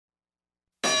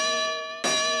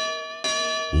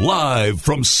Live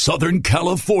from Southern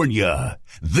California,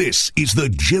 this is the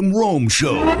Jim Rome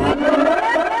Show.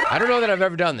 I don't know that I've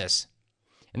ever done this,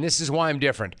 and this is why I'm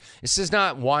different. This is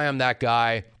not why I'm that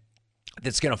guy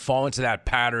that's going to fall into that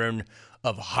pattern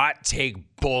of hot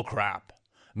take bullcrap,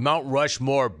 Mount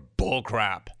Rushmore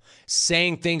bullcrap,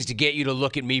 saying things to get you to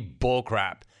look at me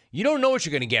bullcrap. You don't know what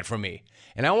you're going to get from me,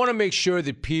 and I want to make sure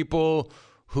that people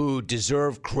who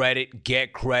deserve credit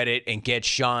and get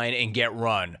shine and get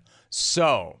run.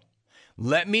 So,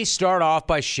 let me start off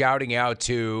by shouting out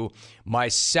to my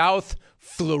South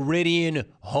Floridian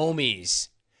homies,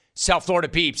 South Florida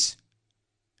peeps.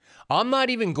 I'm not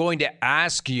even going to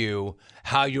ask you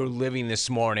how you're living this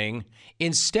morning.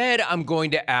 Instead, I'm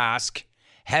going to ask,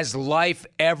 has life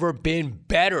ever been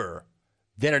better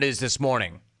than it is this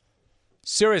morning?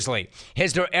 Seriously,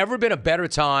 has there ever been a better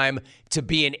time to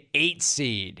be an 8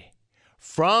 seed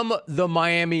from the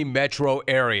Miami metro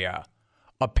area?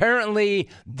 Apparently,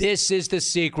 this is the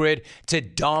secret to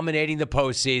dominating the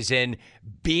postseason,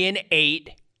 being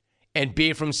 8 and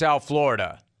being from South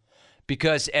Florida.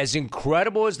 Because as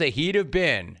incredible as the Heat have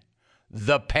been,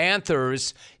 the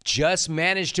Panthers just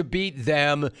managed to beat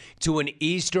them to an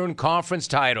Eastern Conference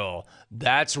title.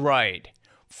 That's right.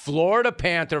 Florida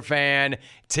Panther fan,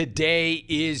 today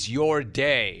is your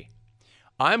day.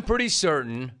 I'm pretty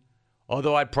certain,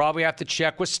 although I'd probably have to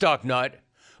check with Stucknut,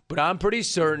 but I'm pretty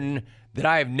certain that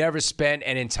I have never spent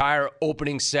an entire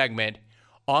opening segment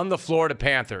on the Florida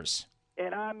Panthers.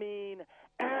 And I mean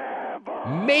ever.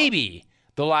 Maybe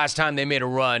the last time they made a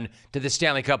run to the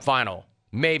Stanley Cup final.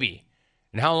 Maybe.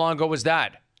 And how long ago was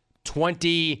that?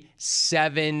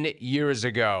 27 years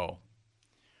ago.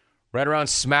 Right around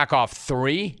smack off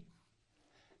 3.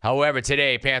 However,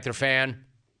 today, Panther fan,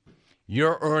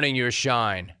 you're earning your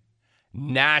shine.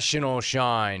 National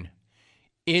shine.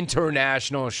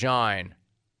 International shine.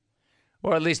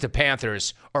 Or at least the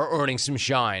Panthers are earning some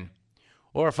shine.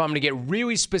 Or if I'm going to get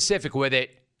really specific with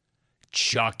it,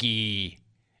 Chucky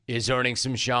is earning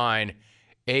some shine,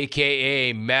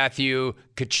 a.k.a. Matthew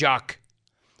Tkachuk,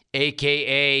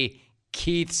 a.k.a.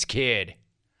 Keith's kid.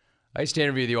 I used to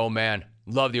interview the old man.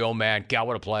 Love the old man. God,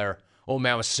 what a player. Old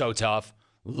man was so tough.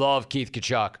 Love Keith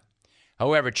Tkachuk.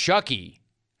 However, Chucky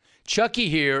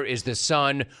here is the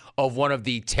son of one of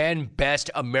the 10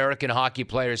 best American hockey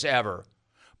players ever.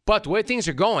 But the way things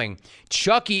are going,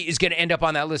 Chucky is going to end up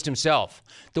on that list himself.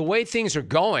 The way things are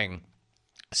going,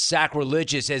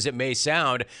 sacrilegious as it may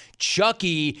sound,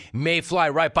 Chucky may fly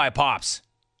right by Pops.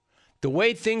 The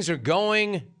way things are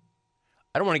going,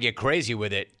 I don't want to get crazy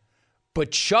with it, but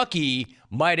Chucky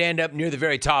might end up near the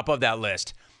very top of that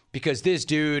list because this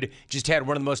dude just had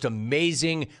one of the most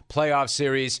amazing playoff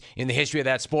series in the history of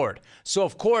that sport. So,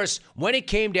 of course, when it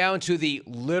came down to the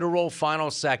literal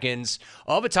final seconds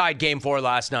of a tied Game 4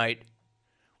 last night,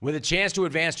 with a chance to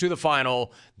advance to the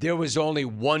final, there was only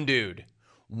one dude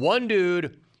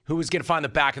who was going to find the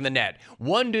back of the net.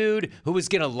 One dude who was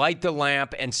going to light the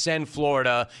lamp and send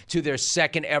Florida to their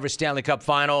second ever Stanley Cup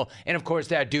final. And, of course,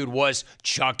 that dude was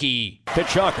Chucky.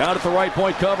 Tkachuk out at the right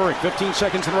point covering. 15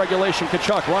 seconds in regulation.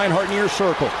 Tkachuk, Reinhart near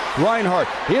circle. Reinhart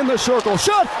in the circle.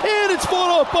 Shot, and it's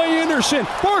fought off by Anderson.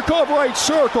 Barkov right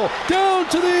circle. Down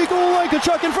to the goal line.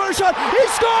 Tkachuk in front of shot. He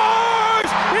scores!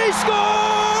 He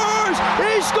scores!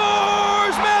 He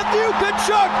scores! Matthew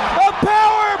Tkachuk, a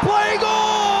power play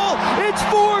goal! It's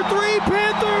 4-3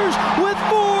 Panthers with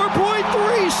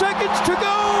 4.3 seconds to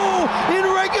go in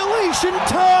regulation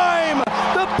time.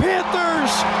 The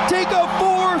Panthers take a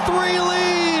 4-3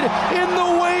 lead in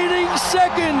the waning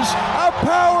seconds. A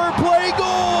power play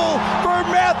goal for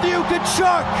Matthew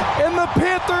Tkachuk. And the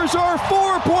Panthers are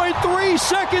 4.3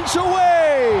 seconds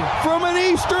away from an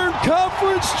Eastern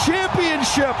Conference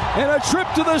championship and a trip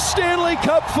to the Stanley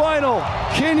Cup final.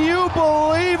 Can you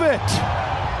believe it?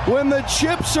 When the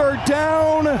chips are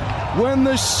down, when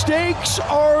the stakes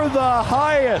are the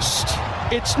highest,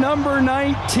 it's number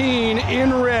 19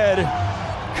 in red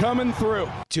coming through.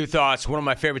 Two thoughts. One of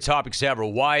my favorite topics ever.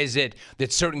 Why is it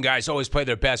that certain guys always play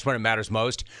their best when it matters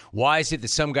most? Why is it that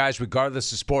some guys,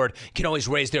 regardless of sport, can always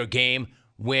raise their game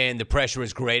when the pressure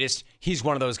is greatest? He's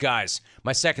one of those guys.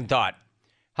 My second thought.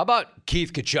 How about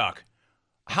Keith Tkachuk?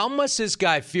 How must this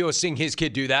guy feel seeing his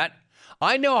kid do that?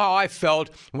 I know how I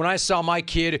felt when I saw my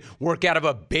kid work out of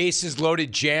a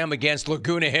bases-loaded jam against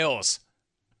Laguna Hills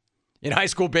in high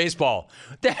school baseball.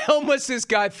 The hell must this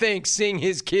guy think seeing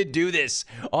his kid do this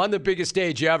on the biggest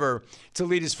stage ever to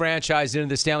lead his franchise into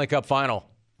the Stanley Cup final?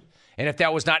 And if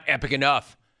that was not epic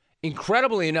enough,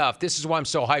 incredibly enough, this is why I'm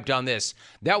so hyped on this.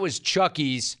 That was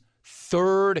Chucky's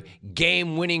third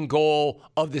game-winning goal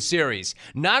of the series.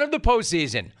 Not of the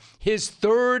postseason. His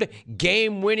third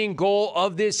game-winning goal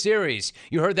of this series.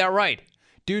 You heard that right.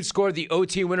 Dude scored the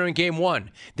OT winner in Game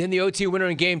 1, then the OT winner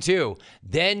in Game 2,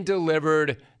 then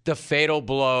delivered the fatal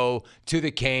blow to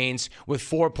the Canes with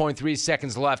 4.3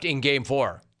 seconds left in Game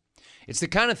 4. It's the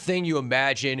kind of thing you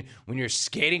imagine when you're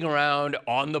skating around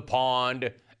on the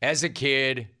pond as a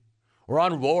kid or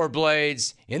on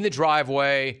rollerblades in the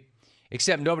driveway,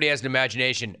 except nobody has an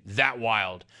imagination that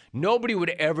wild. Nobody would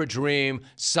ever dream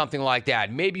something like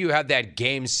that. Maybe you have that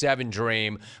Game 7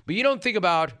 dream, but you don't think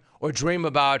about or dream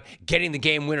about getting the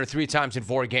game winner 3 times in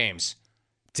 4 games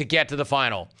to get to the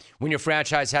final when your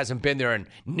franchise hasn't been there in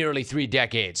nearly 3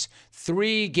 decades.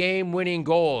 3 game-winning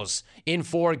goals in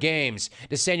 4 games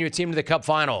to send your team to the Cup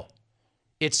final.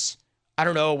 It's, I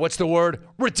don't know, what's the word?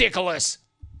 Ridiculous.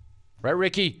 Right,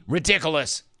 Ricky?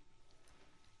 Ridiculous.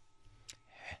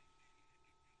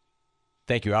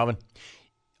 Thank you, Alvin.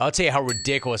 I'll tell you how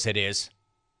ridiculous it is.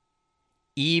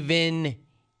 Even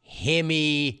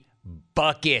Himmy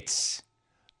Buckets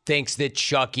thinks that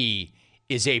Chucky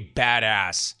is a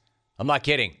badass. I'm not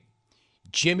kidding.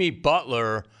 Jimmy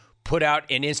Butler put out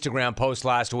an Instagram post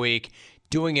last week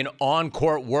doing an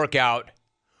on-court workout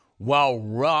while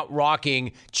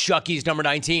rocking Chucky's number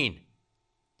 19.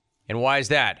 And why is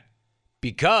that?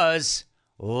 Because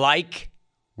like,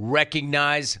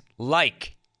 recognize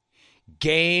like.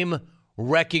 Game,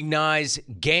 recognize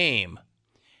game.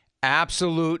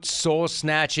 Absolute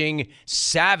soul-snatching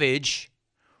savage,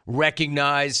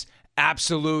 recognize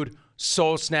absolute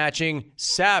soul-snatching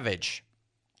savage.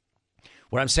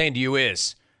 What I'm saying to you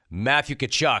is Matthew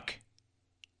Tkachuk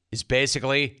is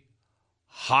basically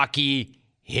hockey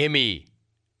Himmy.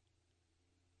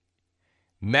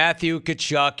 Matthew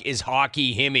Tkachuk is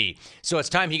hockey Himmy. So it's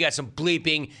time he got some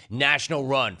bleeping national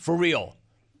run, for real.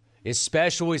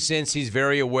 Especially since he's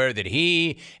very aware that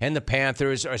he and the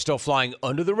Panthers are still flying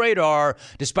under the radar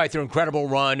despite their incredible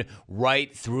run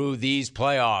right through these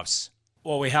playoffs.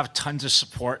 Well, we have tons of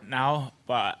support now,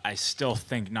 but I still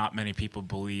think not many people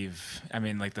believe. I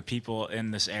mean, like the people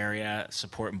in this area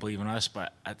support and believe in us,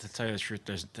 but to tell you the truth,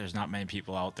 there's not many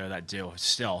people out there that do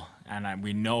still. And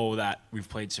we know that we've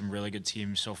played some really good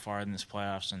teams so far in this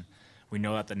playoffs, and we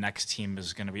know that the next team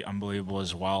is going to be unbelievable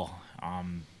as well.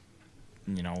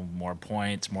 You know, more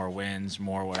points, more wins,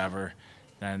 more whatever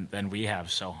than we have.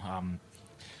 So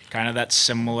kind of that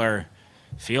similar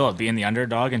feel of being the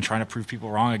underdog and trying to prove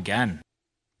people wrong again.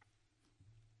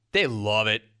 They love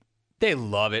it. They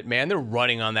love it, man. They're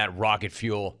running on that rocket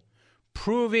fuel.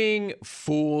 Proving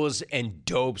fools and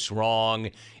dopes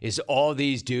wrong is all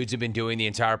these dudes have been doing the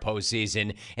entire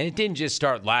postseason, and it didn't just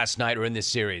start last night or in this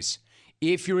series.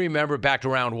 If you remember back to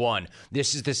round 1,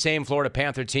 this is the same Florida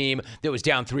Panther team that was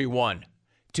down 3-1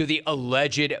 to the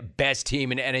alleged best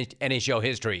team in NHL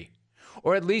history,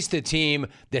 or at least the team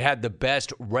that had the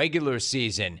best regular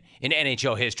season in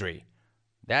NHL history.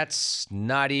 That's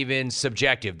not even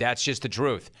subjective. That's just the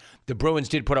truth. The Bruins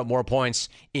did put up more points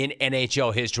in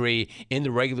NHL history in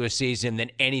the regular season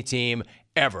than any team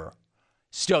ever.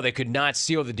 Still, they could not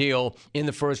seal the deal in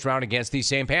the first round against these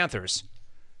same Panthers.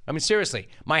 I mean, seriously,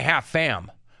 my half fam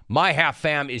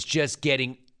is just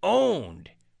getting owned.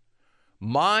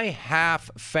 My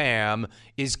half fam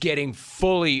is getting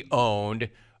fully owned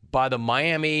by the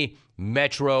Miami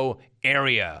metro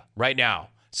area right now.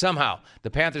 Somehow,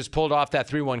 the Panthers pulled off that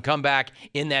 3-1 comeback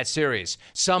in that series.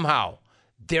 Somehow,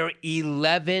 they're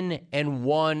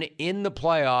 11-1 in the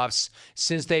playoffs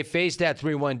since they faced that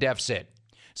 3-1 deficit.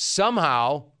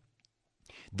 Somehow,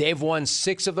 they've won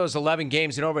 6 of those 11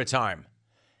 games in overtime.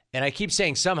 And I keep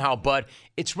saying somehow, but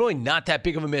it's really not that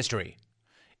big of a mystery.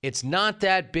 It's not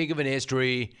that big of an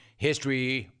history,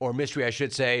 I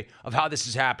should say, of how this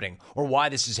is happening or why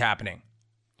this is happening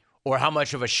or how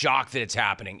much of a shock that it's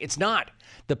happening. It's not.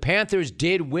 The Panthers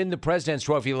did win the President's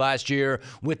Trophy last year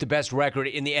with the best record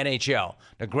in the NHL.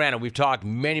 Now, granted, we've talked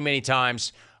many, many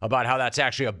times about how that's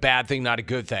actually a bad thing, not a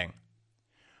good thing.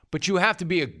 But you have to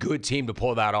be a good team to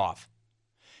pull that off.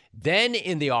 Then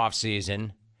in the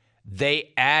offseason,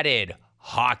 they added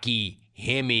Hockey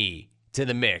Himmy to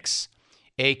the mix,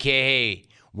 a.k.a.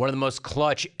 one of the most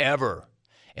clutch ever.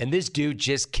 And this dude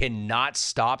just cannot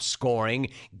stop scoring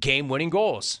game-winning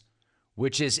goals,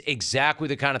 which is exactly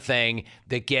the kind of thing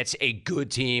that gets a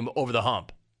good team over the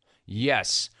hump.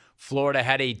 Yes, Florida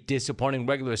had a disappointing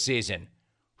regular season.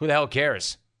 Who the hell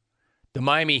cares? The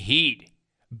Miami Heat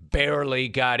barely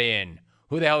got in.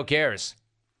 Who the hell cares?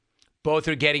 Both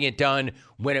are getting it done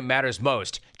when it matters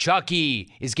most.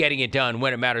 Chucky is getting it done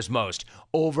when it matters most,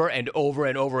 over and over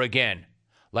and over again,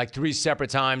 like 3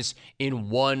 separate times in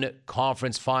one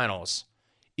conference finals.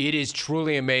 It is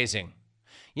truly amazing.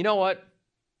 You know what?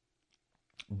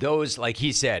 Those, like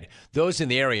he said, those in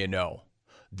the area know.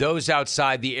 Those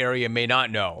outside the area may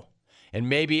not know. And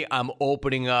maybe I'm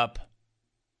opening up,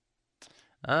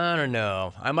 I don't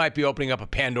know, I might be opening up a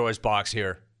Pandora's box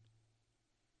here.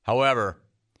 However,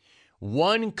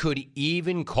 one could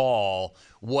even call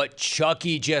what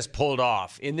Chucky just pulled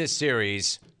off in this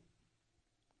series,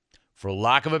 for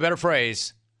lack of a better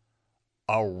phrase,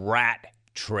 a rat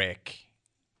trick.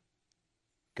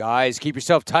 Guys, keep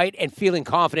yourself tight and feeling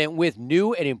confident with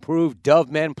new and improved Dove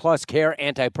Men Plus Care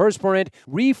Antiperspirant,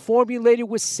 reformulated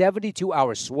with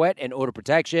 72-hour sweat and odor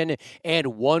protection and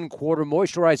 1/4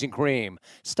 moisturizing cream.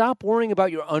 Stop worrying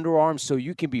about your underarms so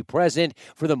you can be present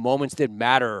for the moments that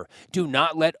matter. Do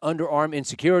not let underarm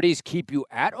insecurities keep you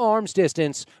at arm's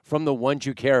distance from the ones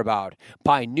you care about.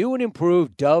 Buy new and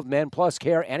improved Dove Men Plus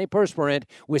Care Antiperspirant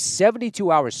with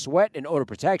 72-hour sweat and odor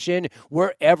protection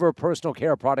wherever personal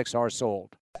care products are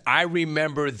sold. I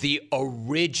remember the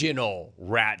original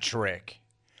rat trick,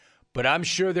 but I'm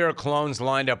sure there are clones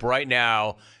lined up right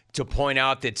now to point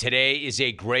out that today is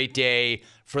a great day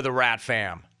for the Rat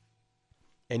Fam.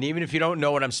 And even if you don't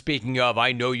know what I'm speaking of,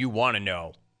 I know you want to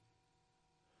know.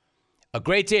 A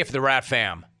great day for the Rat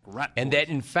Fam. And that,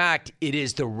 in fact, it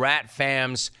is the Rat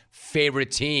Fam's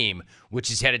favorite team,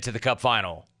 which is headed to the Cup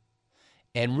Final.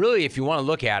 And really, if you want to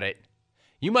look at it,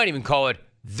 you might even call it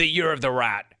the Year of the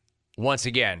Rat. Once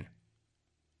again,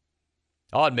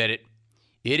 I'll admit it,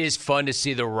 it is fun to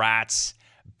see the Rats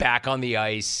back on the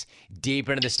ice, deep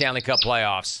into the Stanley Cup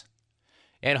playoffs.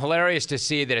 And hilarious to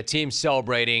see that a team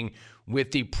celebrating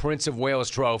with the Prince of Wales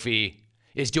trophy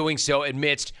is doing so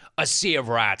amidst a sea of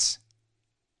rats.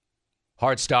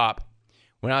 Hard stop.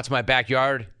 Went out to my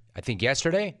backyard, I think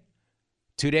yesterday,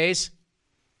 2 days,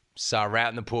 saw a rat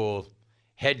in the pool,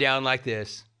 head down like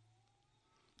this,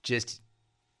 just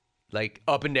like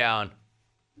up and down.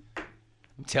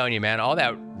 I'm telling you, man, all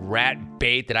that rat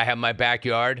bait that I have in my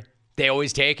backyard, they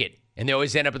always take it. And they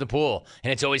always end up at the pool.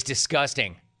 And it's always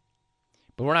disgusting.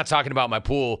 But we're not talking about my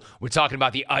pool. We're talking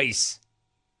about the ice.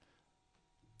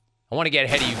 I want to get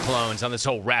ahead of you clones on this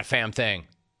whole Rat Fam thing.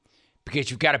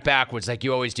 Because you've got it backwards like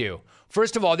you always do.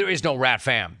 First of all, there is no Rat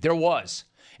Fam. There was.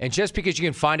 And just because you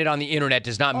can find it on the internet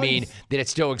does not mean that it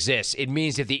still exists. It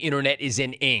means that the internet is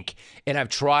in ink. And I've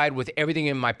tried with everything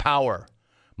in my power,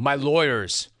 my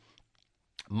lawyers,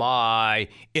 my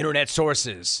internet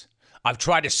sources. I've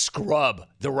tried to scrub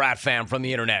the Rat Fam from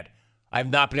the internet. I have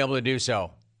not been able to do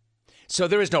so. So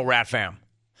there is no Rat Fam.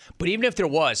 But even if there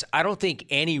was, I don't think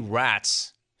any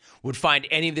rats would find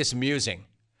any of this amusing.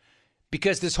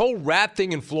 Because this whole rat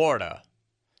thing in Florida,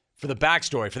 for the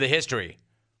backstory, for the history,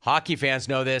 hockey fans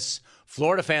know this,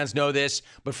 Florida fans know this,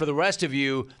 but for the rest of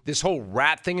you, this whole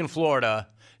rat thing in Florida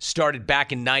started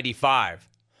back in '95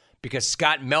 because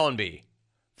Scott Mellenby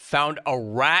found a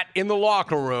rat in the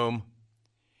locker room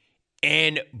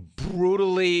and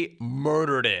brutally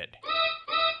murdered it.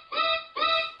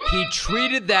 He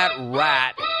treated that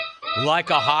rat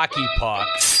like a hockey puck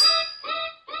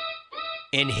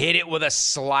and hit it with a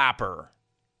slapper.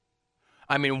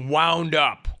 I mean, wound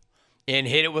up and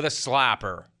hit it with a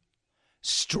slapper.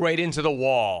 Straight into the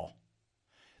wall.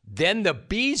 Then the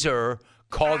Beezer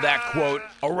called that, quote,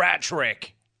 a rat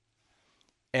trick.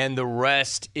 And the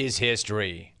rest is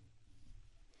history.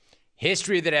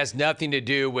 History that has nothing to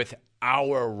do with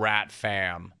our Rat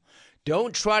Fam.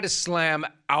 Don't try to slam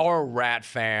our Rat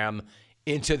Fam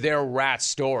into their rat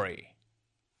story.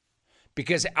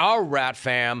 Because our Rat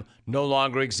Fam no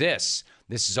longer exists.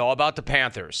 This is all about the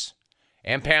Panthers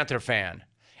and Panther fan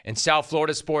and South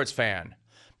Florida sports fan.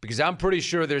 Because I'm pretty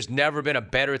sure there's never been a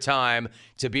better time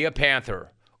to be a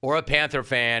Panther or a Panther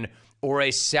fan or a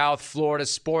South Florida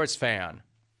sports fan.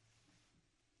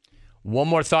 One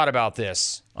more thought about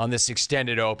this on this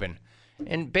extended open.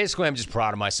 And basically, I'm just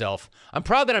proud of myself. I'm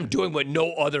proud that I'm doing what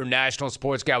no other national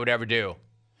sports guy would ever do.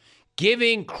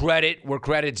 Giving credit where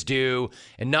credit's due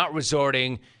and not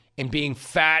resorting and being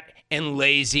fat and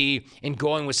lazy and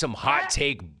going with some hot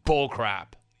take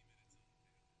bullcrap.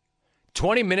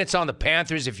 20 minutes on the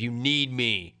Panthers if you need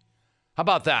me. How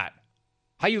about that?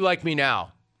 How you like me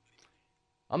now?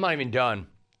 I'm not even done.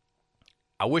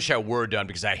 I wish I were done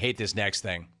because I hate this next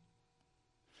thing.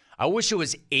 I wish it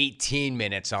was 18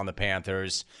 minutes on the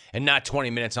Panthers and not 20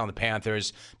 minutes on the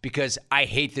Panthers because I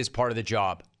hate this part of the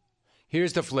job.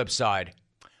 Here's the flip side.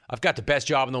 I've got the best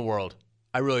job in the world.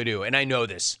 I really do. And I know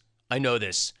this.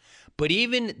 But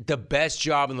even the best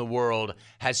job in the world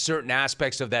has certain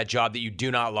aspects of that job that you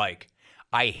do not like.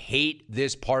 I hate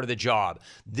this part of the job.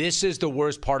 This is the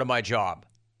worst part of my job.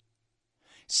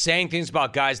 saying things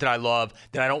about guys that I love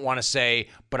that I don't want to say,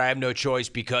 but I have no choice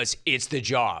because it's the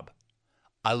job.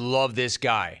 I love this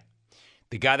guy.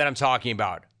 The guy that I'm talking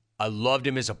about. I loved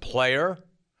him as a player.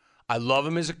 I love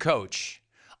him as a coach.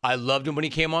 I loved him when he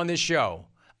came on this show.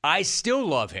 I still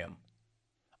love him.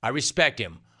 I respect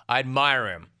him. I admire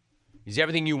him. He's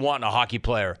everything you want in a hockey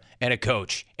player and a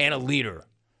coach and a leader.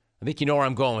 I think you know where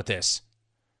I'm going with this.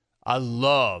 I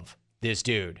love this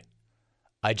dude.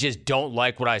 I just don't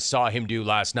like what I saw him do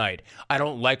last night. I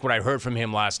don't like what I heard from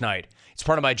him last night. It's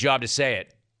part of my job to say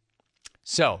it.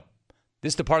 So,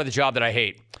 this is the part of the job that I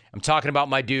hate. I'm talking about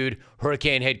my dude,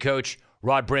 Hurricane head coach,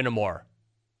 Rod Brind'Amour.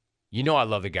 You know I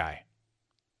love the guy.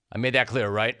 I made that clear,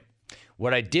 right?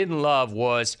 What I didn't love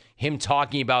was him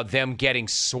talking about them getting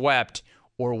swept,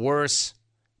 or worse,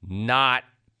 not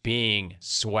being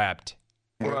swept.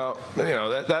 Well,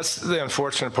 that's the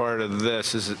unfortunate part of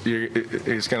this is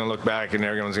he's going to look back and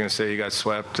everyone's going to say he got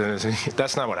swept, and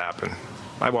that's not what happened.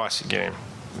 I watched the game.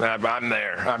 I'm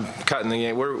there. I'm cutting the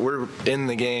game. We're in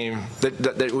the game.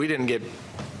 That we didn't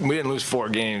lose 4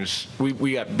 games.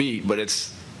 We got beat, but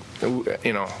it's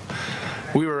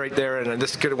we were right there, and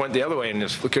this could have went the other way, and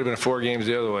it could have been 4 games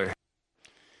the other way.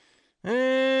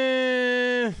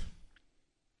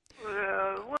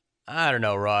 I don't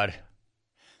know, Rod.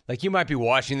 Like, you might be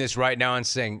watching this right now and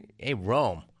saying, hey,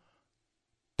 Rome,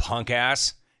 punk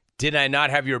ass, did I not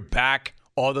have your back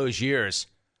all those years?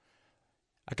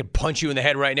 I could punch you in the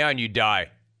head right now and you'd die.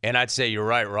 And I'd say, you're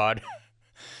right, Rod.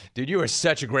 Dude, you are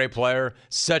such a great player,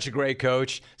 such a great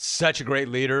coach, such a great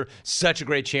leader, such a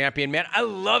great champion. Man, I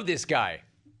love this guy.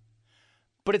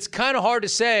 But it's kind of hard to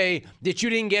say that you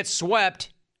didn't get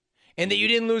swept and that you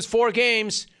didn't lose 4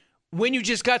 games when you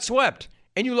just got swept.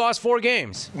 And you lost 4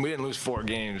 games. We didn't lose 4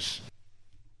 games.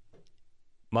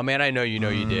 My man, I know you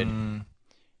did.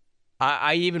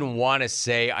 I even want to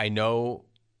say I know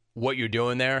what you're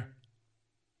doing there.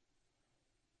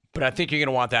 But I think you're going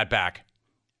to want that back.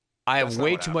 I have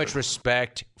way too much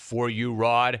respect for you,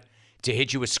 Rod, to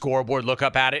hit you with scoreboard, look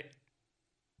up at it.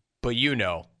 But you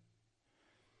know.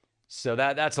 So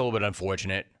that's a little bit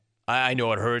unfortunate. I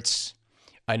know it hurts.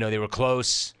 I know they were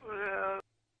close.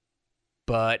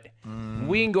 But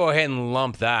we can go ahead and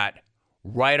lump that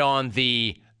right on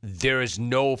the there is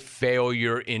no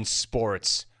failure in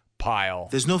sports pile.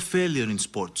 There's no failure in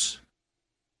sports.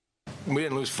 We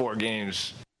didn't lose 4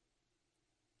 games.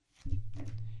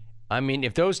 I mean,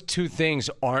 if those 2 things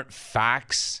aren't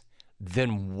facts,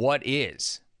 then what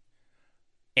is?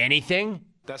 Anything?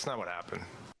 That's not what happened.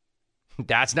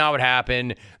 That's not what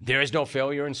happened. There is no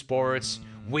failure in sports.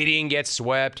 We didn't get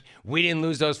swept. We didn't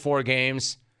lose those 4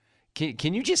 games.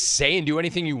 Can you just say and do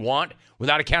anything you want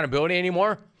without accountability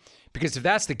anymore? Because if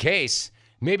that's the case,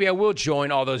 maybe I will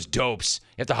join all those dopes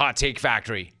at the Hot Take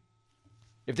Factory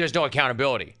if there's no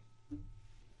accountability.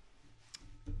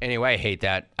 Anyway, I hate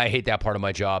that. I hate that part of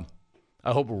my job.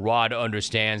 I hope Rod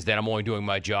understands that I'm only doing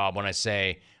my job when I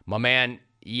say, my man,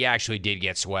 he actually did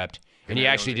get swept, and he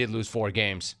actually did lose 4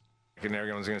 games. And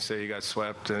everyone's going to say you got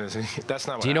swept. And that's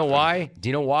not what Do you know happened. why? Do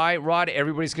you know why, Rod?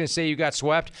 Everybody's going to say you got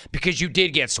swept? Because you did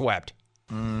get swept.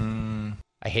 I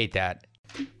hate that.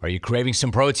 Are you craving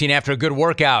some protein after a good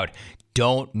workout?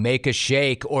 Don't make a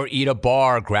shake or eat a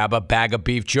bar. Grab a bag of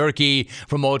beef jerky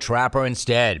from Old Trapper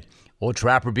instead. Old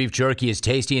Trapper beef jerky is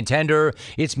tasty and tender.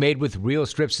 It's made with real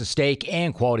strips of steak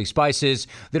and quality spices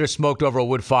that are smoked over a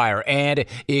wood fire. And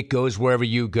it goes wherever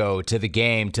you go, to the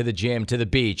game, to the gym, to the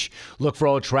beach. Look for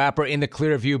Old Trapper in the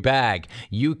Clearview bag.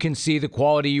 You can see the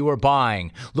quality you are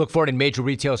buying. Look for it in major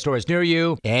retail stores near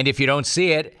you. And if you don't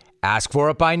see it, ask for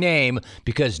it by name,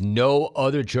 because no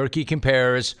other jerky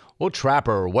compares. Old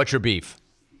Trapper, what's your beef?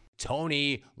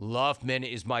 Tony Luffman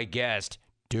is my guest.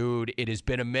 Dude, it has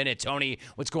been a minute. Tony,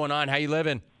 what's going on? How you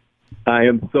living? I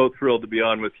am so thrilled to be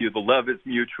on with you. The love is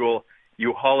mutual.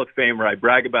 You Hall of Famer. I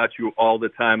brag about you all the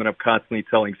time, and I'm constantly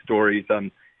telling stories.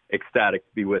 I'm ecstatic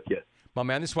to be with you. My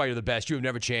man, this is why you're the best. You have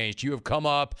never changed. You have come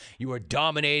up. You are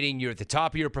dominating. You're at the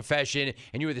top of your profession,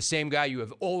 and you are the same guy you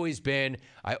have always been.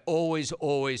 I always,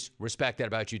 always respect that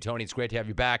about you, Tony. It's great to have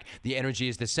you back. The energy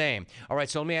is the same. All right,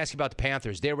 so let me ask you about the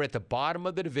Panthers. They were at the bottom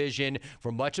of the division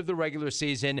for much of the regular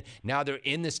season. Now they're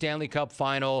in the Stanley Cup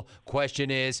final.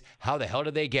 Question is, how the hell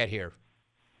did they get here?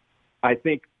 I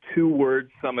think 2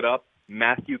 words sum it up.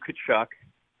 Matthew Tkachuk.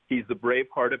 He's the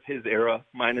Braveheart of his era,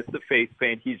 minus the face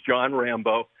paint. He's John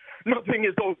Rambo. Nothing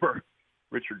is over.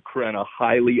 Richard Crenna,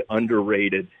 highly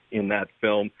underrated in that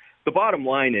film. The bottom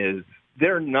line is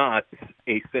they're not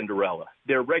a Cinderella.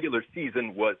 Their regular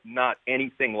season was not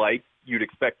anything like you'd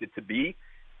expect it to be,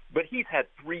 but he's had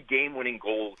 3 game-winning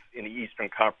goals in the Eastern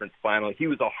Conference Final. He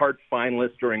was a Hart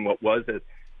finalist during what was a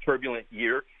turbulent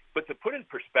year. But to put in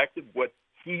perspective what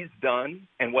he's done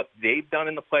and what they've done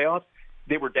in the playoffs,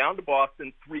 they were down to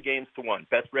Boston 3-1,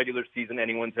 best regular season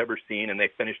anyone's ever seen, and they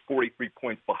finished 43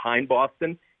 points behind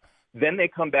Boston. Then they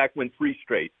come back, win 3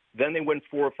 straight. Then they win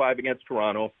 4 or 5 against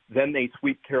Toronto. Then they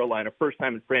sweep Carolina, first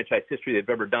time in franchise history they've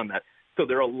ever done that. So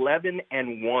they're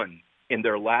 11-1 in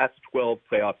their last 12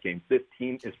 playoff games. This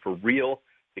team is for real.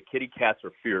 The Kitty Cats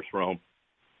are fierce, Rome.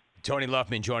 Tony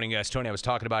Luffman joining us. Tony, I was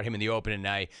talking about him in the open, and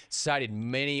I cited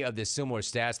many of the similar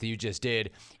stats that you just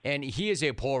did. And he is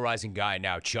a polarizing guy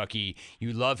now, Chucky.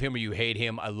 You love him or you hate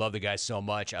him. I love the guy so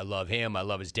much. I love him. I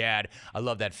love his dad. I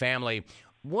love that family.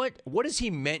 What has he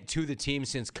meant to the team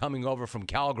since coming over from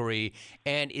Calgary?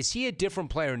 And is he a different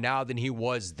player now than he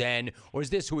was then, or is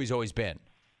this who he's always been?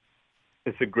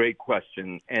 It's a great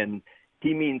question, and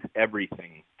he means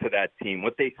everything to that team.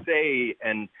 What they say,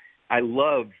 and I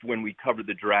love when we cover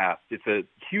the draft, it's a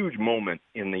huge moment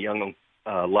in the young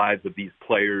lives of these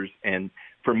players, and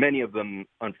for many of them,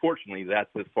 unfortunately, that's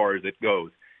as far as it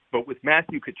goes. But with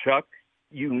Matthew Tkachuk,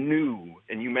 you knew,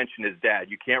 and you mentioned his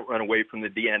dad, you can't run away from the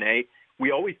DNA.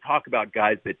 We always talk about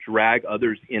guys that drag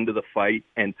others into the fight,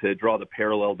 and to draw the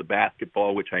parallel to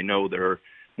basketball, which I know there are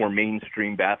more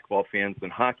mainstream basketball fans than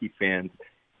hockey fans.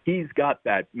 He's got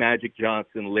that Magic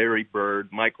Johnson, Larry Bird,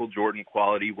 Michael Jordan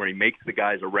quality where he makes the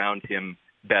guys around him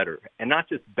better. And not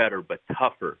just better, but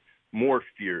tougher, more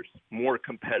fierce, more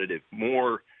competitive,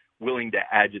 more willing to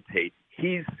agitate.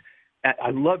 I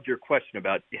loved your question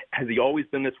about, has he always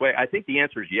been this way? I think the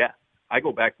answer is yes. I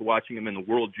go back to watching him in the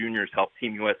World Juniors help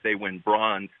Team USA win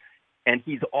bronze, and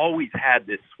he's always had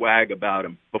this swag about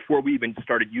him. Before we even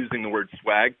started using the word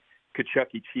swag, Tkachuk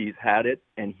E. Cheese had it,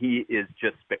 and he is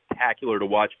just spectacular to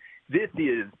watch. This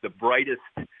is the brightest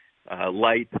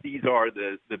lights. These are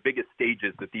the biggest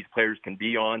stages that these players can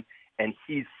be on, and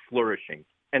he's flourishing.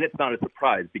 And it's not a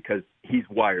surprise because he's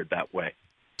wired that way.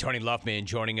 Tony Luffman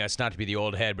joining us, not to be the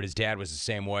old head, but his dad was the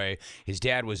same way. His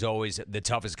dad was always the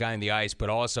toughest guy on the ice, but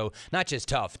also not just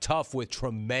tough with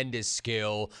tremendous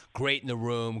skill, great in the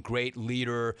room, great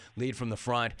leader, lead from the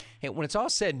front. Hey, when it's all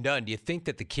said and done, do you think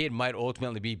that the kid might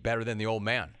ultimately be better than the old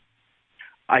man?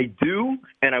 I do,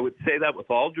 and I would say that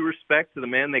with all due respect to the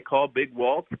man they call Big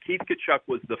Walt. Keith Tkachuk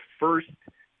was the first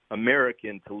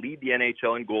American to lead the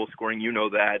NHL in goal scoring. You know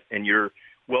that, and you're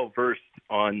well-versed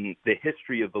on the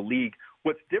history of the league.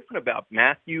 What's different about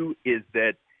Matthew is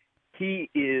that he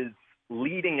is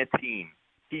leading a team.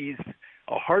 He's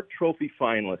a Hart Trophy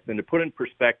finalist, and to put in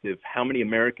perspective how many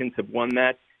Americans have won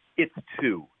that, it's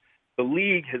 2. The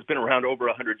league has been around over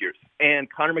 100 years,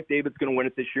 and Connor McDavid's going to win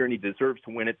it this year, and he deserves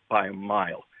to win it by a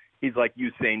mile. He's like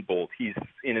Usain Bolt. He's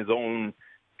in his own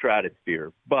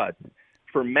stratosphere. But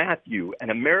for Matthew,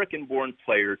 an American-born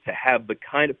player, to have the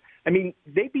kind of –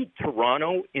 they beat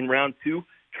Toronto in round 2.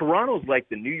 Toronto's like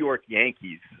the New York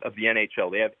Yankees of the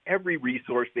NHL. They have every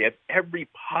resource. They have every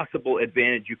possible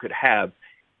advantage you could have.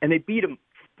 And they beat them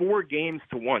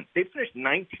 4-1. They finished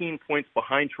 19 points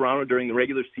behind Toronto during the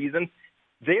regular season.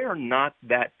 They are not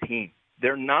that team.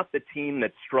 They're not the team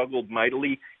that struggled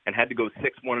mightily and had to go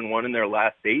 6-1-1 in their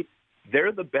last 8.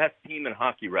 They're the best team in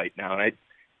hockey right now, and I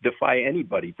defy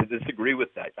anybody to disagree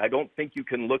with that. I don't think you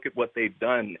can look at what they've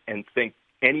done and think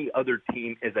any other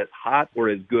team is as hot or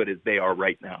as good as they are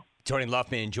right now. Tony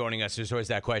Luffman joining us. There's always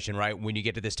that question, right? When you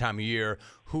get to this time of year,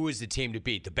 who is the team to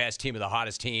beat? The best team or the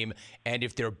hottest team? And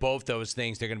if they're both those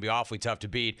things, they're going to be awfully tough to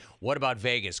beat. What about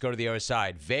Vegas? Go to the other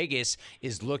side. Vegas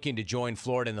is looking to join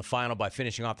Florida in the final by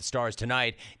finishing off the Stars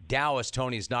tonight. Dallas,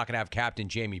 Tony, is not going to have captain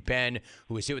Jamie Benn,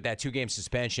 who was hit with that 2-game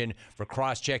suspension for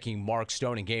cross-checking Mark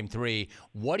Stone in Game 3.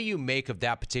 What do you make of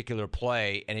that particular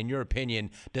play? And in your opinion,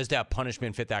 does that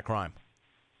punishment fit that crime?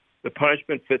 The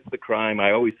punishment fits the crime.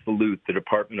 I always salute the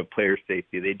Department of Player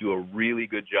Safety. They do a really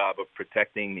good job of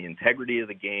protecting the integrity of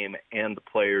the game and the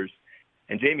players.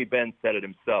 And Jamie Benn said it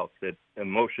himself, that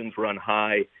emotions run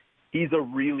high. He's a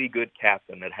really good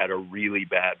captain that had a really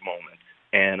bad moment.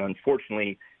 And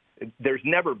unfortunately, there's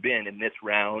never been in this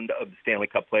round of the Stanley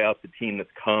Cup playoffs a team that's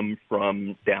come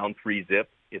from down 3-0.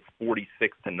 It's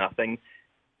 46-0.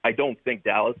 I don't think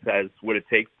Dallas has what it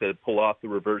takes to pull off the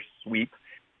reverse sweep.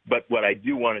 But what I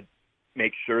do want to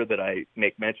make sure that I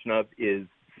make mention of is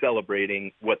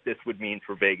celebrating what this would mean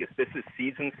for Vegas. This is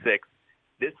season 6.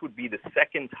 This would be the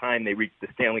second time they reached the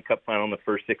Stanley Cup final in the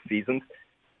first 6 seasons.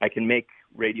 I can make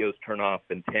radios turn off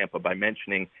in Tampa by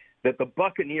mentioning that the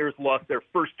Buccaneers lost their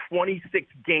first 26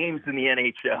 games in the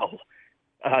NHL,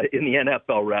 in the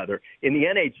NFL rather. In the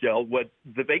NHL, what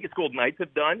the Vegas Golden Knights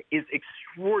have done is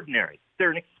extraordinary. They're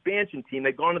an expansion team.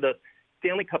 They've gone to the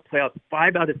Stanley Cup playoffs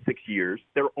 5 out of 6 years.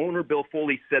 Their owner, Bill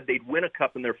Foley, said they'd win a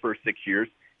cup in their first 6 years,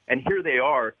 and here they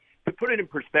are. To put it in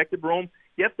perspective, Rome,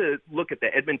 You have to look at the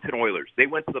Edmonton Oilers. They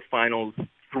went to the finals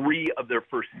 3 of their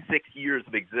first 6 years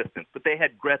of existence, but they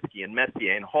had Gretzky and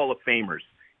Messier and Hall of Famers.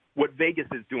 What Vegas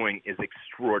is doing is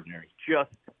extraordinary,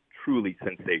 just truly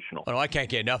sensational. Oh, no, I can't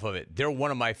get enough of it. They're one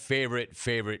of my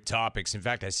favorite topics. In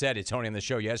fact, I said to Tony on the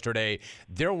show yesterday,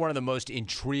 they're one of the most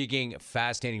intriguing,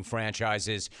 fascinating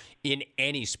franchises in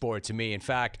any sport to me. In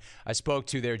fact, I spoke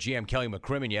to their GM, Kelly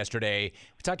McCrimmon, yesterday.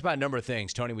 We talked about a number of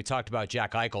things, Tony. We talked about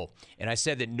Jack Eichel, and I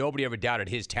said that nobody ever doubted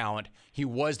his talent. He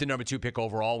was the number 2 pick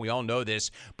overall. We all know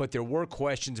this, but there were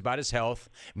questions about his health,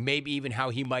 maybe even how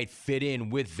he might fit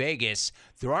in with Vegas.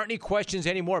 There aren't any questions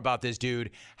anymore about this dude.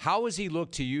 How has he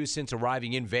looked to you since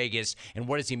arriving in Vegas, and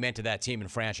what has he meant to that team and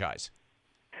franchise?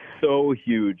 So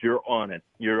huge. You're on it.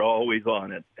 You're always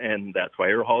on it, and that's why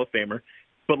you're a Hall of Famer.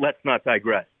 But let's not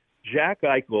digress. Jack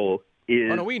Eichel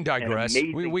is Oh, no, we can digress.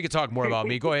 We can talk more about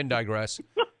me. Go ahead and digress.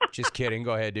 Just kidding.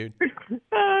 Go ahead, dude.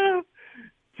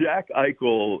 Jack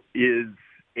Eichel is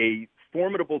a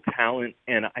formidable talent,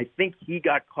 and I think he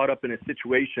got caught up in a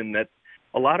situation that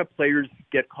a lot of players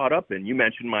get caught up in. You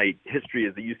mentioned my history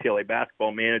as a UCLA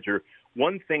basketball manager.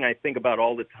 One thing I think about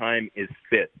all the time is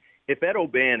fit. If Ed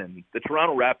O'Bannon, the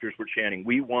Toronto Raptors were chanting,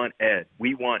 "We want Ed,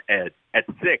 we want Ed." At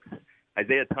 6,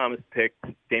 Isaiah Thomas picked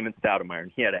Damon Stoudemire,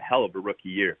 and he had a hell of a rookie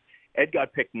year. Ed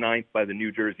got picked 9th by the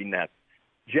New Jersey Nets.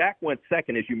 Jack went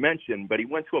 2nd, as you mentioned, but he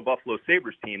went to a Buffalo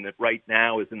Sabres team that right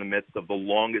now is in the midst of the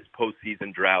longest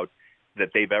postseason drought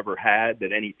that they've ever had,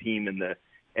 that any team in the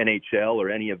NHL or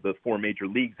any of the 4 major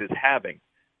leagues is having.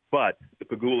 But the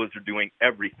Pagulas are doing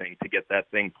everything to get that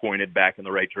thing pointed back in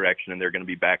the right direction, and they're going to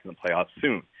be back in the playoffs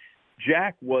soon.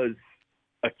 Jack was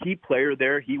a key player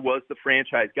there. He was the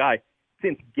franchise guy.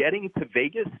 Since getting to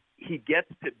Vegas, he gets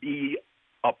to be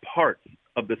a part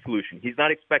of the solution. He's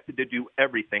not expected to do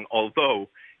everything, although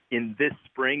in this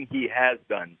spring he has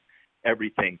done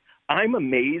everything. I'm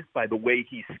amazed by the way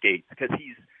he skates because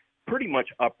he's pretty much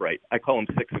upright. I call him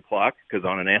 6 o'clock because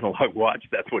on an analog watch,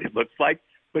 that's what it looks like.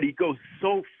 But he goes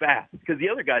so fast because the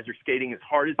other guys are skating as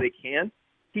hard as they can.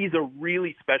 He's a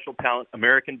really special talent,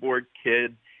 American-born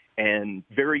kid, and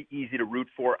very easy to root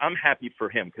for. I'm happy for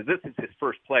him because this is his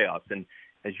first playoffs. And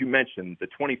as you mentioned, the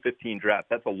 2015 draft,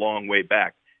 that's a long way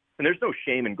back. And there's no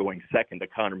shame in going 2nd to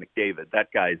Connor McDavid.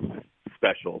 That guy's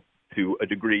special to a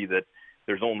degree that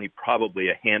there's only probably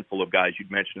a handful of guys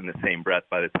you'd mention in the same breath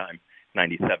by the time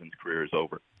 97's career is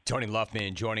over. Tony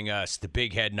Luffman joining us. The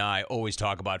Big Head and I always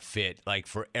talk about fit. Like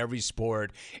for every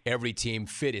sport, every team,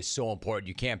 fit is so important.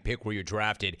 You can't pick where you're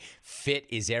drafted. Fit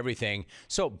is everything.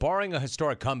 So barring a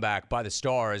historic comeback by the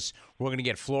Stars, we're going to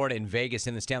get Florida and Vegas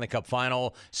in the Stanley Cup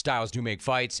Final. Styles do make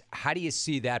fights. How do you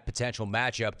see that potential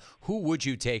matchup? Who would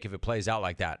you take if it plays out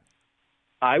like that?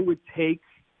 I would take,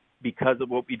 because of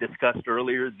what we discussed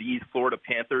earlier, these Florida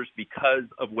Panthers because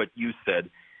of what you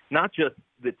said. Not just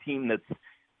the team that's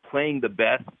playing the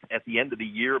best at the end of the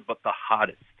year, but the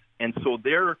hottest. And so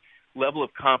their level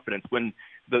of confidence, when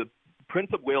the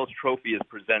Prince of Wales trophy is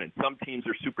presented, some teams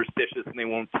are superstitious and they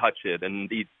won't touch it, and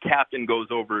the captain goes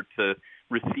over to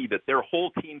receive it. Their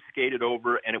whole team skated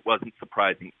over, and it wasn't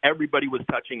surprising. Everybody was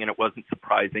touching, and it wasn't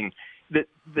surprising. The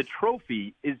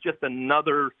trophy is just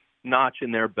another notch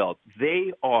in their belt.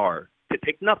 They are, to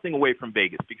take nothing away from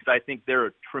Vegas, because I think they're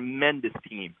a tremendous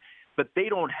team, but they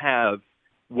don't have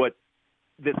what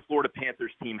this Florida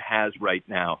Panthers team has right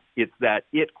now. It's that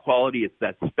it quality. It's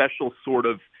that special sort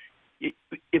of,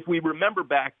 if we remember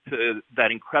back to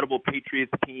that incredible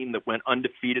Patriots team that went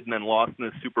undefeated and then lost in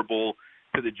the Super Bowl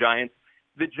to the Giants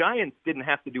didn't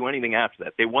have to do anything after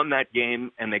that. They won that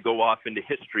game, and they go off into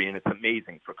history, and it's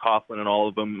amazing for Coughlin and all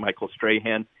of them, Michael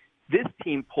Strahan. This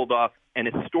team pulled off an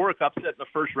historic upset in the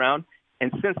first round,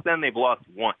 and since then they've lost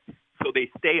once. So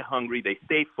they stay hungry. They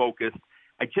stay focused.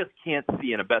 I just can't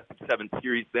see in a best-of-7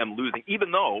 series them losing,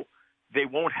 even though they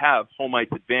won't have home ice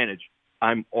advantage.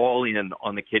 I'm all in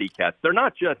on the Kitty Cats. They're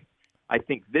not just, I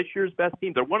think, this year's best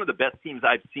team. They're one of the best teams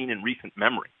I've seen in recent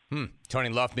memory. Tony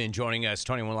Luffman joining us.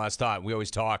 Tony, one last thought. We always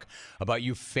talk about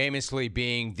you famously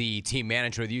being the team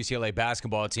manager of the UCLA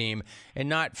basketball team, and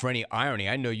not for any irony.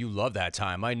 I know you love that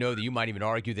time. I know that you might even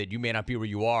argue that you may not be where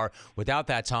you are without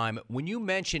that time. When you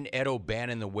mention Ed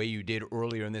O'Bannon the way you did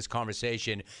earlier in this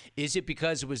conversation, is it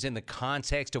because it was in the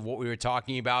context of what we were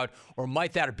talking about, or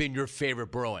might that have been your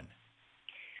favorite Bruin?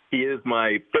 He is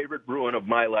my favorite Bruin of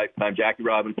my lifetime, Jackie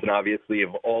Robinson, obviously,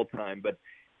 of all time. But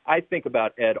I think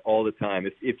about Ed all the time.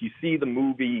 If you see the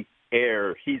movie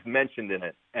Air, he's mentioned in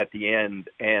it at the end.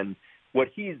 And what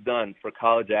he's done for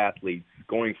college athletes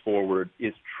going forward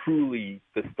is truly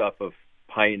the stuff of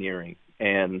pioneering.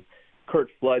 And Kurt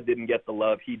Flood didn't get the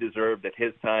love he deserved at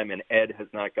his time, and Ed has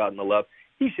not gotten the love.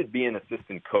 He should be an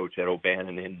assistant coach at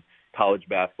O'Bannon college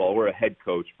basketball or a head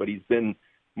coach, but he's been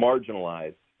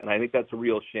marginalized. And I think that's a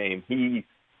real shame. He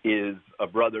is a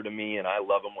brother to me, and I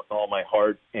love him with all my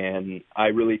heart. And I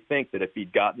really think that if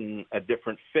he'd gotten a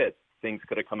different fit, things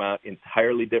could have come out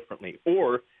entirely differently.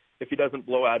 Or if he doesn't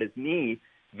blow out his knee,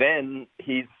 then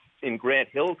he's in Grant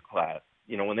Hill's class.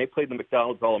 You know, when they played the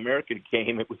McDonald's All-American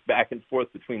game, it was back and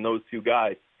forth between those two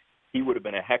guys. He would have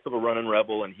been a heck of a running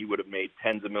rebel, and he would have made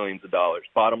tens of millions of dollars.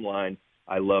 Bottom line,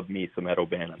 I love me some Ed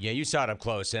O'Bannon. Yeah, you saw it up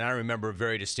close, and I remember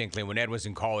very distinctly when Ed was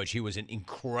in college, he was an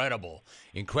incredible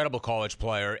college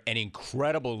player, an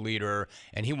incredible leader,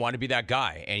 and he wanted to be that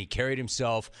guy, and he carried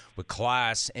himself with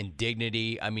class and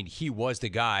dignity. I mean, he was the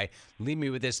guy. Leave me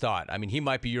with this thought. I mean, he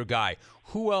might be your guy.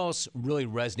 Who else really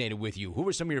resonated with you? Who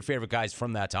were some of your favorite guys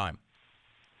from that time?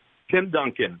 Tim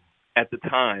Duncan. At the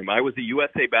time, I was a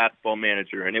USA basketball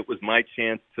manager, and it was my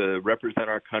chance to represent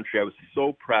our country. I was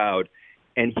so proud.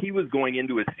 And he was going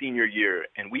into his senior year,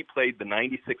 and we played the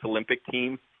 96 Olympic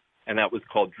team, and that was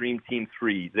called Dream Team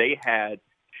 3. They had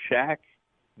Shaq,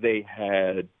 they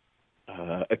had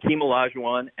Akeem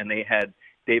Olajuwon, and they had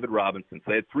David Robinson.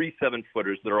 So they had 3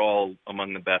 7-footers that are all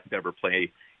among the best to ever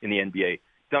play in the NBA.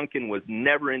 Duncan was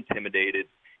never intimidated.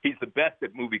 He's the best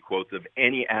at movie quotes of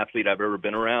any athlete I've ever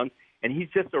been around. And he's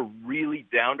just a really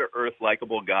down-to-earth,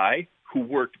 likable guy who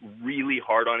worked really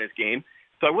hard on his game.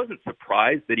 So I wasn't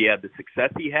surprised that he had the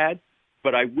success he had,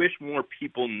 but I wish more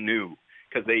people knew,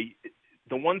 because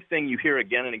the one thing you hear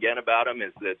again and again about him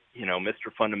is that, you know,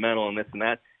 Mr. Fundamental and this and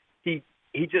that. He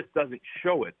just doesn't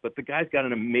show it. But the guy's got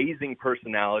an amazing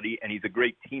personality, and he's a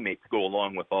great teammate to go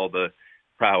along with all the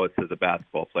prowess as a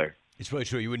basketball player. It's really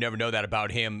true. You would never know that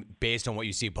about him based on what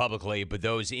you see publicly, but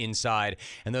those inside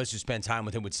and those who spend time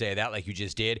with him would say that like you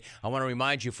just did. I want to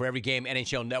remind you, for every game,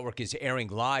 NHL Network is airing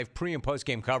live pre- and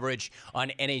post-game coverage on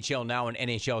NHL Now and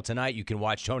NHL Tonight. You can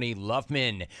watch Tony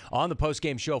Luffman on the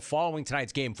post-game show following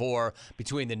tonight's Game 4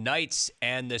 between the Knights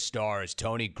and the Stars.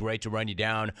 Tony, great to run you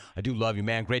down. I do love you,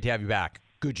 man. Great to have you back.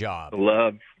 Good job.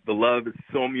 The love is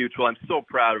so mutual. I'm so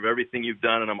proud of everything you've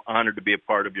done, and I'm honored to be a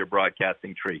part of your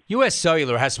broadcasting tree. U.S.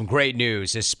 Cellular has some great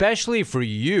news, especially for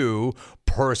you,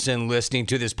 person listening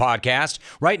to this podcast.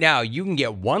 Right now, you can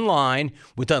get one line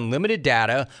with unlimited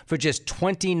data for just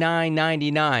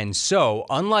 $29.99. So,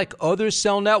 unlike other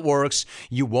cell networks,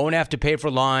 you won't have to pay for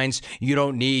lines you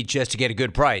don't need just to get a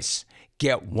good price.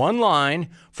 Get one line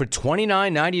for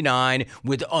 $29.99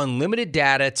 with unlimited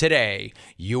data today.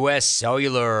 U.S.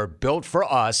 Cellular, built for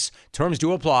us. Terms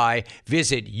do apply.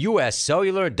 Visit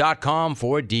uscellular.com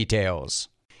for details.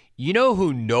 You know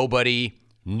who nobody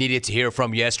needed to hear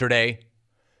from yesterday?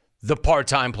 The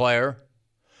part-time player.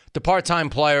 The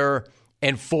part-time player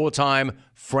and full-time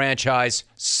franchise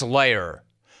slayer.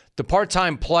 The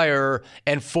part-time player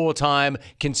and full-time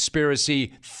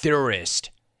conspiracy theorist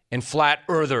and flat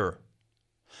earther.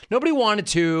 Nobody wanted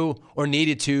to or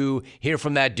needed to hear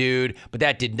from that dude, but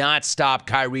that did not stop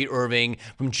Kyrie Irving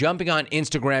from jumping on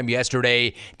Instagram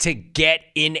yesterday to get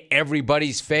in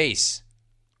everybody's face.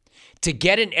 To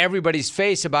get in everybody's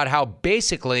face about how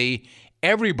basically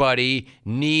everybody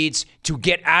needs to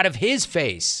get out of his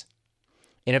face.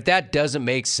 And if that doesn't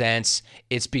make sense,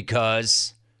 it's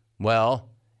because, well,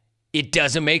 it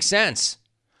doesn't make sense.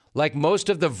 Like most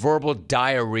of the verbal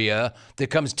diarrhea that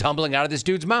comes tumbling out of this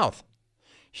dude's mouth.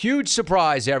 Huge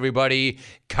surprise, everybody.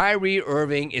 Kyrie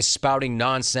Irving is spouting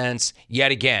nonsense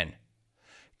yet again.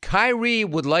 Kyrie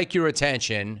would like your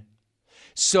attention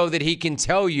so that he can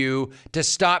tell you to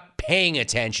stop paying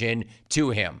attention to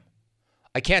him.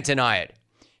 I can't deny it.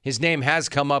 His name has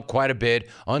come up quite a bit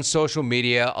on social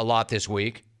media a lot this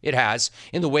week. It has,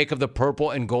 in the wake of the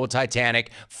purple and gold Titanic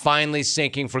finally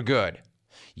sinking for good.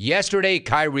 Yesterday,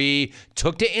 Kyrie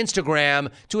took to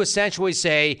Instagram to essentially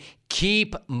say,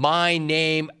 keep my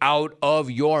name out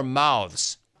of your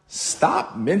mouths.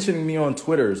 Stop mentioning me on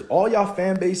Twitters. All y'all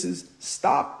fan bases,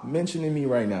 stop mentioning me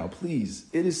right now, please.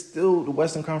 It is still the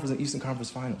Western Conference and Eastern Conference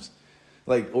Finals.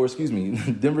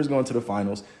 Denver's going to the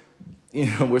finals. You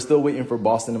know, we're still waiting for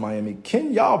Boston and Miami.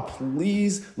 Can y'all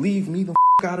please leave me the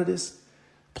out of this?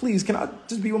 Please, can I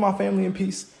just be with my family in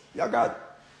peace? Y'all got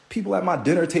people at my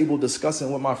dinner table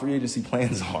discussing what my free agency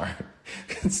plans are.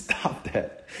 Stop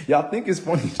that. Y'all think it's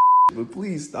funny, but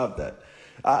please stop that.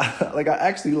 I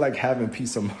actually like having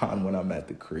peace of mind when I'm at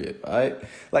the crib, all right?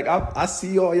 Like, I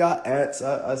see all y'all ads.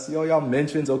 I see all y'all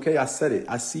mentions. Okay, I said it.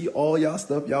 I see all y'all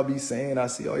stuff y'all be saying. I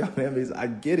see all y'all memories. I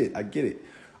get it.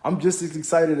 I'm just as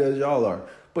excited as y'all are.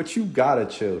 But you gotta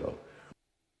chill, though.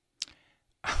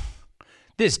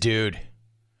 This dude.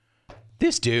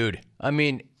 I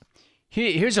mean,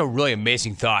 here's a really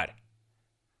amazing thought.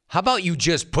 How about you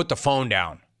just put the phone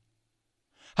down?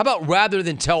 How about rather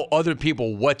than tell other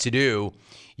people what to do,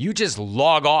 you just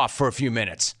log off for a few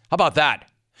minutes? How about that?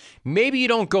 Maybe you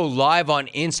don't go live on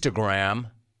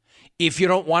Instagram if you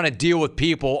don't want to deal with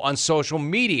people on social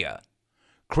media.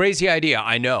 Crazy idea,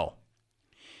 I know.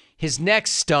 His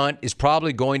next stunt is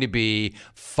probably going to be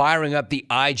firing up the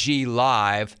IG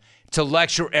Live to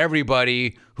lecture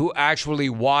everybody who actually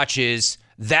watches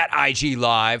that IG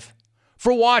Live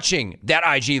for watching that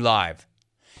IG Live.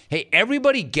 Hey,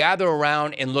 everybody gather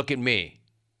around and look at me.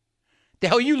 The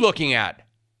hell are you looking at?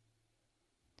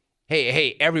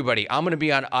 Hey, everybody, I'm going to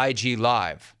be on IG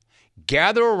Live.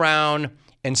 Gather around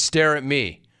and stare at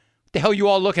me. The hell you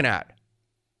all looking at?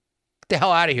 Get the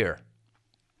hell out of here.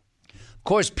 Of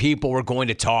course, people were going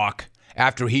to talk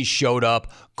after he showed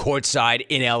up courtside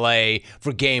in LA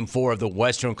for Game 4 of the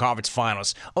Western Conference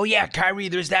Finals. Oh, yeah, Kyrie,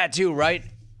 there's that too, right?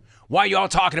 Why are you all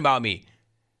talking about me?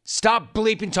 Stop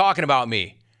bleeping talking about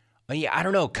me. Oh, yeah, I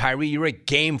don't know, Kyrie, you're at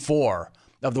Game 4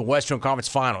 of the Western Conference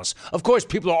Finals. Of course,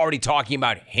 people are already talking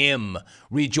about him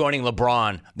rejoining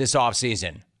LeBron this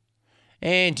offseason.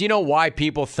 And do you know why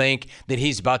people think that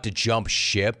he's about to jump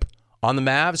ship on the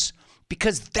Mavs?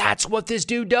 Because that's what this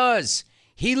dude does.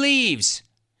 He leaves.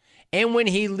 And when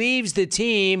he leaves the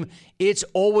team, it's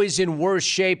always in worse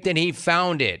shape than he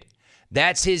found it.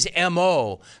 That's his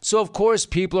MO. So, of course,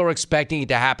 people are expecting it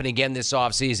to happen again this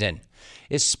offseason,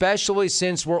 especially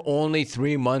since we're only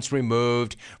 3 months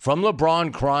removed from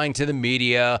LeBron crying to the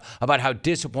media about how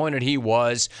disappointed he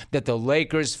was that the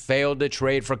Lakers failed to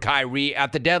trade for Kyrie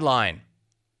at the deadline.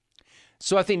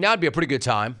 So I think now would be a pretty good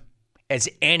time as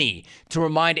any to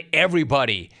remind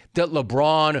everybody that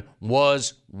LeBron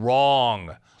was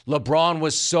wrong. LeBron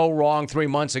was so wrong 3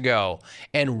 months ago,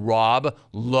 and Rob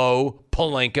Lowe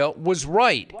Pelinka was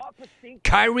right.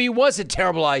 Kyrie was a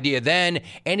terrible idea then,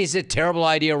 and he's a terrible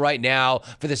idea right now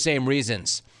for the same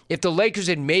reasons. If the Lakers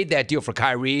had made that deal for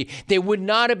Kyrie, they would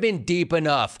not have been deep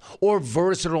enough or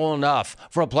versatile enough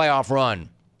for a playoff run.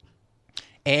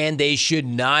 And they should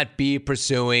not be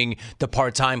pursuing the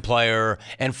part-time player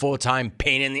and full-time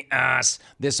pain in the ass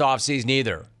this offseason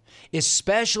either,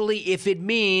 especially if it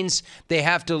means they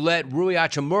have to let Rui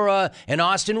Hachimura and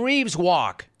Austin Reeves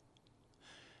walk.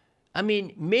 I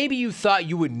mean, maybe you thought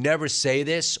you would never say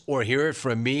this or hear it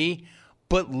from me,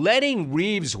 but letting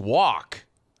Reeves walk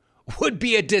would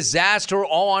be a disaster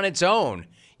all on its own.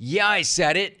 Yeah, I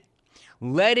said it.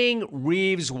 Letting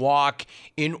Reeves walk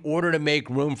in order to make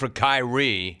room for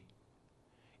Kyrie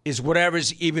is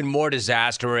whatever's even more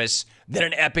disastrous than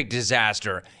an epic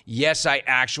disaster. Yes, I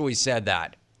actually said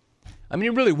that. I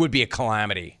mean, it really would be a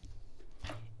calamity.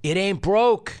 It ain't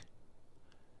broke.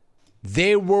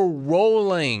 They were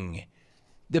rolling.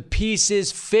 The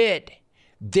pieces fit.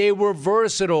 They were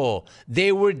versatile.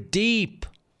 They were deep.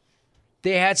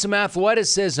 They had some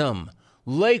athleticism.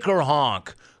 Laker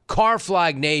honk. Car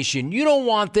flag nation. You don't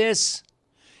want this.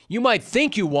 You might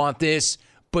think you want this,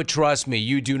 but trust me,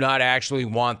 you do not actually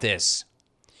want this.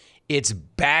 It's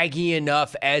baggy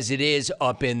enough as it is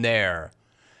up in there.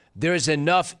 There's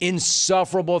enough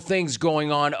insufferable things going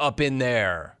on up in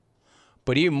there.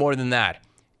 But even more than that,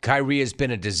 Kyrie has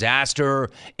been a disaster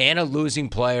and a losing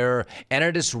player and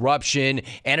a disruption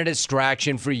and a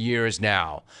distraction for years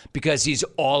now because he's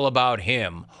all about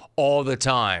him all the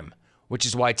time, which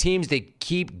is why teams that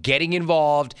keep getting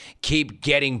involved keep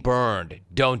getting burned.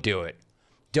 Don't do it.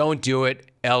 Don't do it,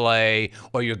 LA,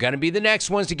 or you're going to be the next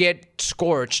ones to get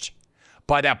scorched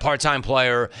by that part-time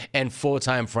player and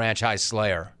full-time franchise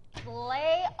slayer.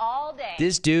 Play all day.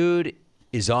 This dude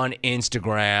is on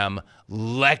Instagram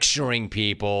lecturing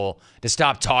people to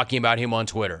stop talking about him on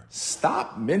Twitter.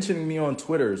 Stop mentioning me on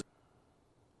Twitters.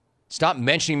 Stop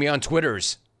mentioning me on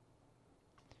Twitters.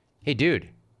 Hey, dude,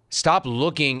 stop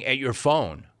looking at your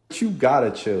phone. You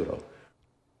gotta chill, though.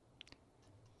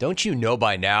 Don't you know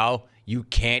by now you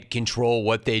can't control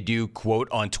what they do, quote,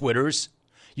 on Twitters?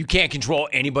 You can't control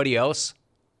anybody else?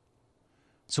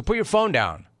 So put your phone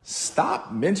down.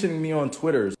 Stop mentioning me on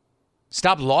Twitters.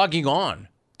 Stop logging on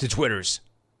to Twitters.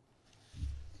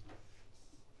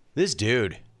 This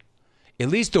dude, at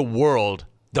least the world,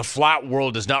 the flat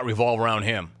world does not revolve around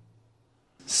him.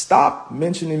 Stop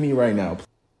mentioning me right now.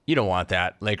 You don't want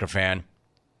that, Laker fan.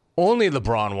 Only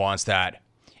LeBron wants that.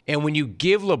 And when you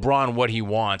give LeBron what he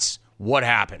wants, what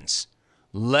happens?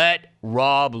 Let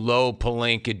Rob Lowe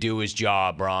Pelinka do his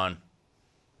job, Bron.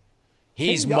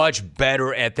 He's much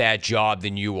better at that job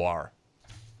than you are.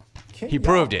 He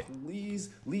proved it. Please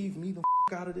leave me the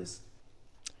out of this.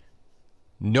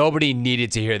 Nobody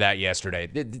needed to hear that yesterday.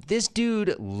 This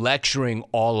dude lecturing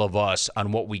all of us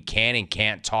on what we can and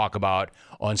can't talk about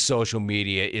on social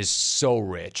media is so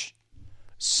rich.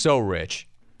 So rich.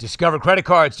 Discover credit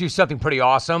cards do something pretty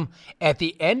awesome. At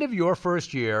the end of your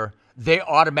first year, they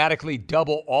automatically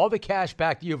double all the cash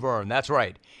back you've earned. That's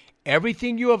right.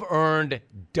 Everything you have earned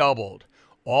doubled.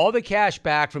 All the cash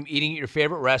back from eating at your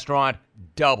favorite restaurant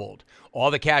doubled.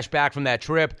 All the cash back from that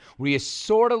trip where you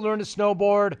sort of learned to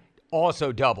snowboard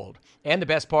also doubled. And the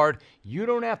best part, you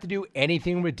don't have to do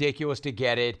anything ridiculous to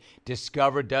get it.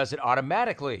 Discover does it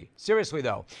automatically. Seriously,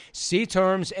 though. See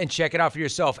terms and check it out for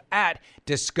yourself at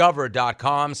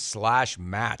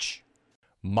discover.com/match.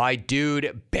 My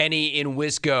dude, Benny in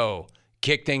Wisco,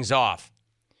 kicked things off.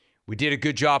 We did a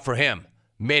good job for him.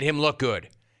 Made him look good.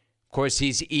 Of course,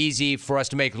 he's easy for us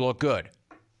to make look good.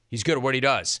 He's good at what he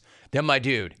does. Then my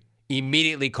dude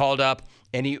immediately called up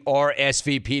and he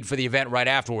RSVP'd for the event right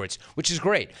afterwards, which is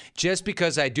great. Just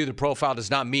because I do the profile does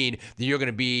not mean that you're going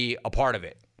to be a part of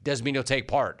it. It doesn't mean you'll take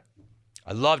part.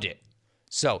 I loved it.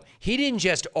 So he didn't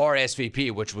just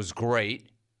RSVP, which was great.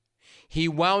 He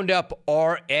wound up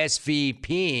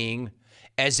RSVPing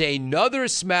as another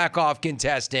Smack Off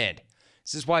contestant.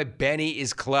 This is why Benny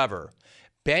is clever.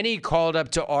 Benny called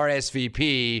up to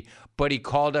RSVP, but he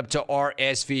called up to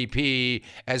RSVP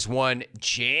as one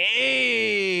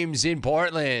James in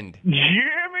Portland.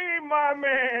 Jimmy, my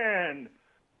man.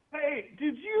 Hey,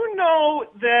 did you know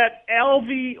that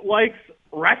Alvy likes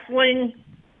wrestling?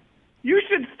 You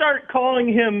should start calling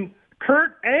him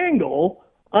Kurt Angle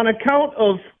on account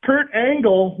of Kurt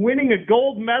Angle winning a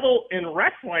gold medal in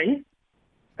wrestling,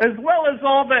 as well as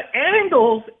all the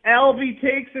angles Alvy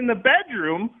takes in the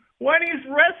bedroom when he's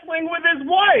wrestling with his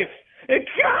wife.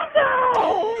 Come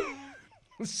on!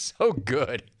 So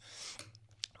good.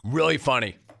 Really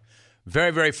funny.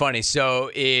 Very, very funny. So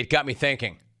it got me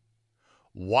thinking,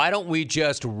 why don't we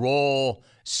just roll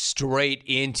straight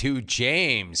into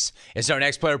James as our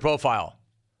next player profile?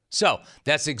 So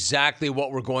that's exactly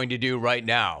what we're going to do right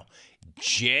now.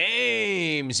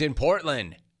 James in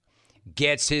Portland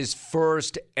gets his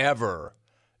first ever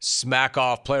Smack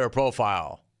Off player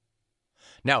profile.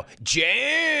 Now,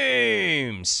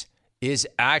 James is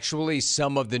actually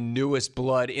some of the newest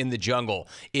blood in the jungle.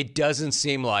 It doesn't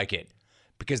seem like it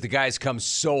because the guy's come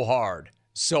so hard,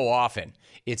 so often.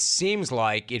 It feels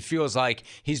like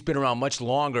he's been around much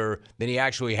longer than he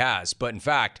actually has. But in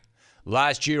fact,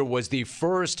 last year was the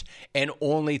first and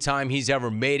only time he's ever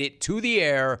made it to the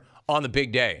air on the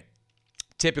big day.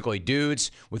 Typically, dudes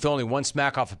with only one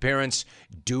Smack Off appearance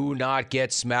do not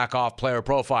get Smack Off player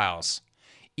profiles,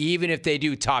 even if they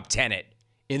do top 10 it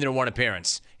in their one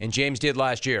appearance. And James did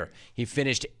last year. He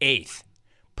finished 8th.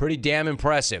 Pretty damn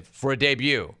impressive for a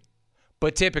debut.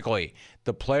 But typically,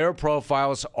 the player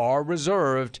profiles are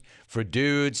reserved for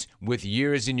dudes with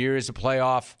years and years of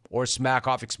playoff or Smack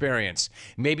Off experience,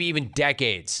 maybe even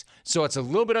decades. So it's a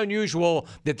little bit unusual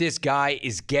that this guy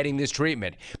is getting this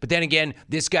treatment. But then again,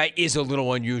 this guy is a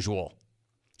little unusual.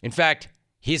 In fact,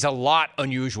 he's a lot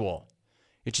unusual.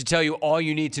 It should tell you all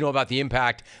you need to know about the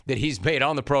impact that he's made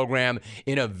on the program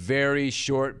in a very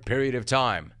short period of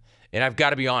time. And I've got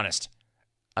to be honest.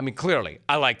 I mean, clearly,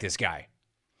 I like this guy.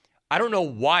 I don't know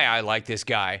why I like this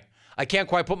guy. I can't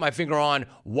quite put my finger on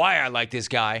why I like this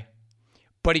guy.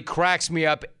 But he cracks me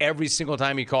up every single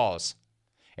time he calls.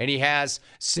 And he has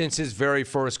since his very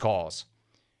first calls.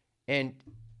 And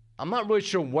I'm not really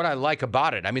sure what I like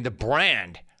about it. I mean, the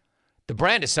brand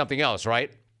is something else,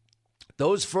 right?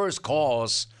 Those first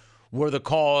calls were the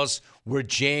calls where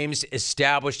James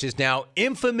established his now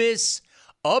infamous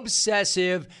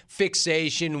obsessive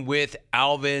fixation with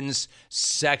Alvin's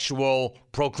sexual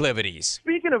proclivities.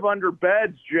 Speaking of under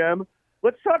beds, Jim,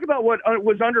 let's talk about what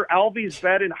was under Alvy's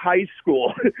bed in high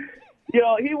school.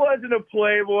 He wasn't a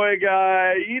Playboy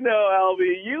guy.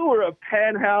 Alvy, you were a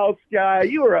penthouse guy.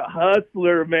 You were a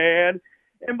hustler, man.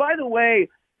 And by the way,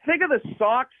 think of the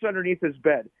socks underneath his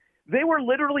bed. They were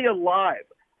literally alive.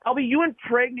 Alvy, you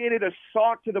impregnated a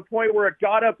sock to the point where it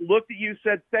got up, looked at you,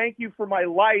 said, "Thank you for my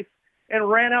life," and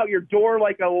ran out your door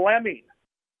like a lemming.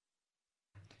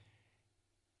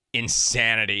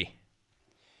 Insanity.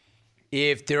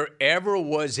 If there ever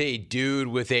was a dude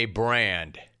with a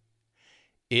brand,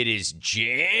 it is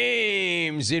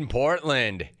James in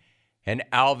Portland and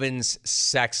Alvin's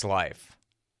sex life.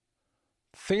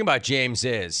 The thing about James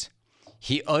is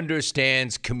he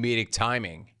understands comedic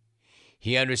timing.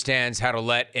 He understands how to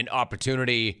let an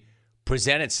opportunity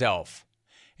present itself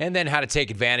and then how to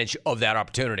take advantage of that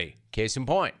opportunity. Case in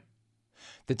point,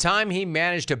 the time he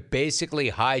managed to basically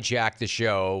hijack the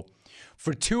show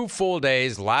for 2 full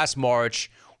days last March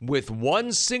with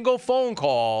one single phone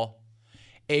call,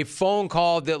 a phone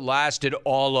call that lasted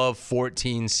all of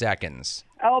 14 seconds.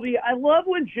 Alvy, I love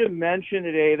when Jim mentioned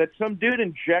today that some dude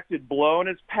injected blow in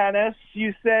his penis.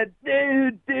 You said,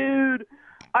 dude,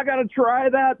 I got to try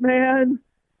that, man.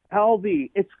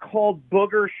 Alvy, it's called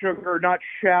booger sugar, not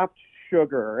shaft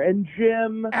sugar. And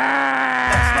Jim.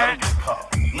 That's not a good call.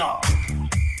 No.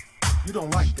 You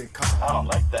don't like that call. I don't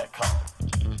like that call.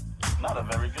 Not a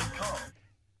very good call.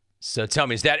 So tell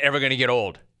me, is that ever going to get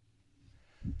old?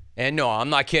 And no, I'm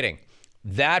not kidding.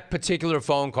 That particular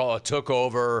phone call took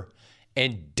over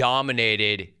and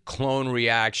dominated Clone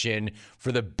Reaction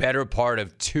for the better part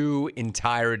of 2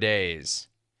 entire days.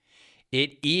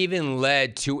 It even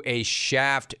led to a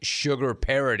Shaft Sugar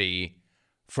parody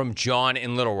from John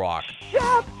in Little Rock.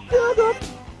 Shaft Sugar,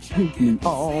 take him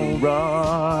on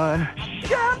run.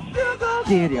 Shaft Sugar,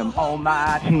 get him on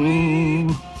my team.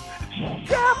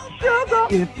 Shaft Sugar,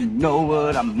 if you know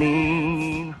what I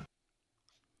mean.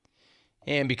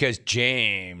 And because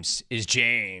James is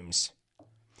James,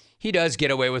 he does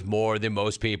get away with more than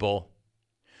most people.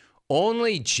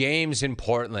 Only James in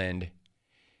Portland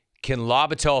can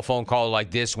lob a telephone call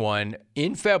like this one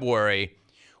in February,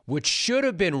 which should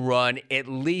have been run at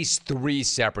least 3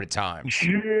 separate times.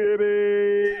 Jimmy,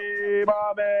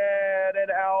 my man, and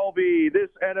Alvy, this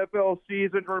NFL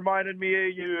season reminded me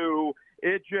of you.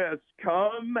 It just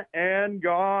come and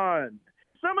gone.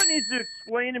 Someone needs to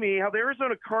explain to me how the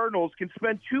Arizona Cardinals can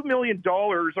spend $2 million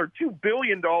or $2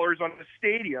 billion on a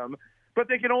stadium, but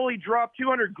they can only drop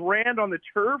 $200,000 on the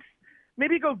turf.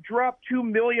 Maybe go drop $2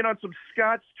 million on some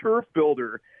Scott's Turf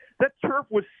Builder. That turf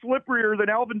was slipperier than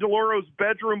Alvin Deloro's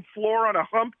bedroom floor on a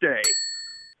hump day.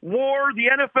 War, the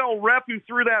NFL ref who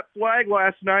threw that flag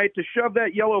last night to shove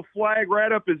that yellow flag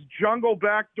right up his jungle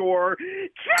back door.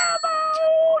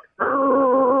 Come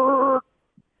on!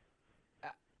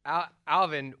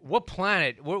 Alvin, what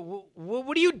planet?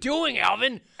 What are you doing,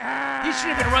 Alvin? He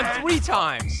should have been run 3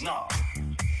 times. No.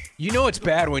 You know it's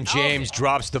bad when James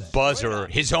drops the buzzer,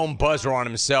 his own buzzer on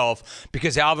himself,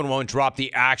 because Alvin won't drop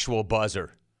the actual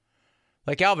buzzer.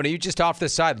 Like, Alvin, are you just off the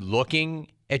side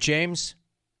looking at James?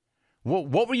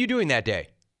 What were you doing that day?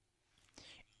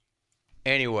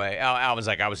 Anyway, Alvin's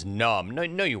like, I was numb.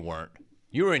 No, you weren't.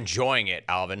 You were enjoying it,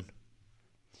 Alvin.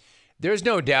 There's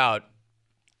no doubt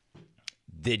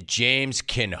that James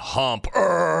can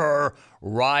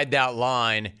ride that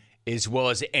line as well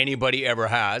as anybody ever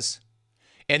has.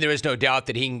 And there is no doubt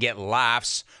that he can get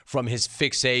laughs from his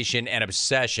fixation and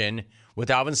obsession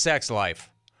with Alvin's sex life.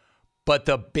 But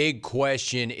the big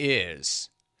question is,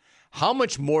 how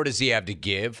much more does he have to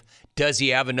give? Does he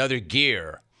have another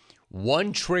gear?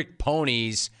 One-trick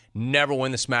ponies never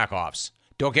win the smack-offs.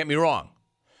 Don't get me wrong.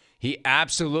 He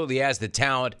absolutely has the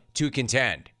talent to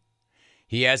contend.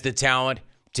 He has the talent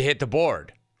to hit the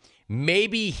board.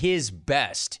 Maybe his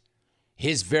best,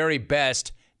 his very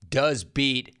best, does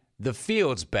beat the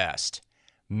field's best.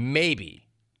 Maybe.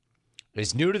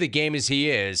 As new to the game as he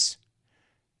is,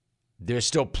 there's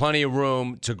still plenty of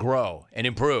room to grow and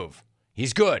improve.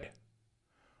 He's good.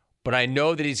 But I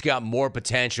know that he's got more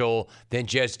potential than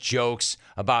just jokes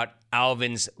about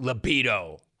Alvin's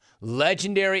libido.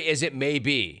 Legendary as it may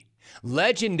be,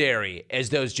 legendary as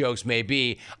those jokes may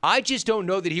be, I just don't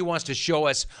know that he wants to show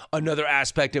us another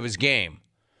aspect of his game.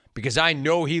 Because I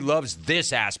know he loves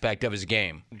this aspect of his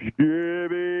game.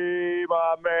 Jimmy,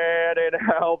 my man, and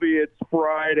Alvy, it's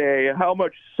Friday. How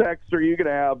much sex are you going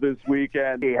to have this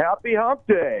weekend? Hey, happy hump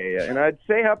day. And I'd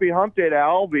say happy hump day to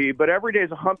Alvy, but every day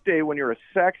is a hump day when you're a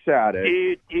sex addict.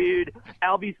 Dude,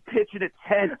 Alvy's pitching a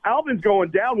 10. Alvin's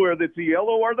going down whether it's the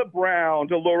yellow or the brown.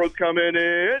 Deloro's coming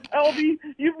in. Alvy,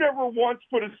 you've never once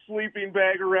put a sleeping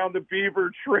bag around the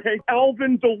beaver tray.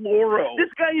 Alvin Deloro.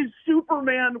 This guy is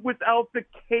Superman without the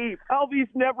cape. Alvy's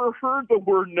never heard the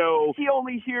word no. He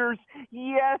only hears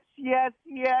yes, yes,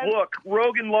 yes. Look,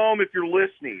 Rogan Loam, if you're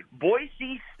listening,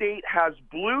 Boise State has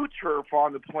blue turf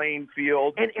on the playing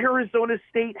field, and Arizona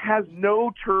State has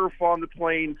no turf on the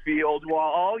playing field,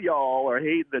 while all y'all are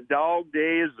hating the dog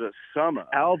days of summer.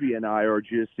 Alvy and I are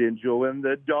just enjoying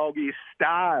the doggy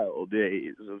style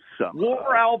days of summer.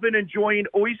 War Alvin enjoying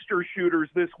oyster shooters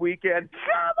this weekend.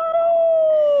 Come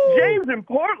on! James in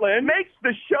Portland makes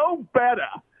the show better.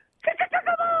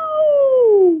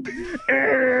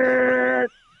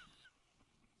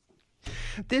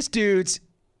 This dude's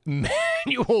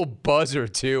manual buzzer,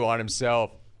 too, on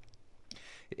himself.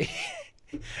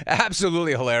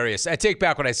 Absolutely hilarious. I take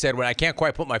back what I said when I can't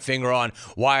quite put my finger on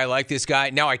why I like this guy.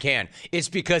 Now I can. It's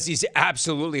because he's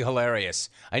absolutely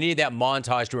hilarious. I needed that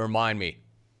montage to remind me.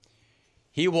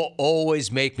 He will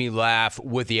always make me laugh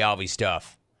with the Alvy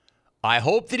stuff. I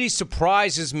hope that he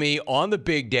surprises me on the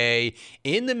big day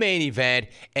in the main event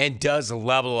and does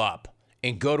level up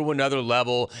and go to another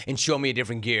level and show me a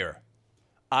different gear.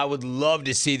 I would love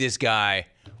to see this guy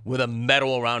with a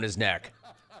medal around his neck.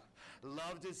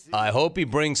 I hope he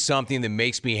brings something that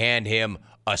makes me hand him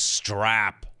a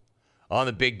strap on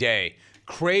the big day.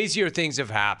 Crazier things have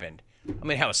happened. I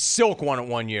mean, how Silk won it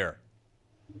 1 year.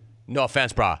 No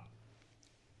offense, brah.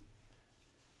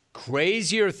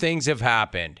 Crazier things have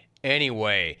happened.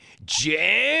 Anyway,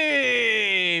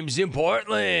 James in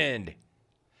Portland.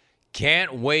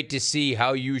 Can't wait to see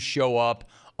how you show up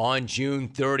on June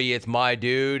 30th, my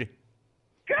dude.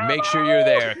 Make sure you're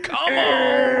there. Come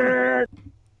on.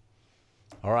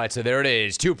 All right, so there it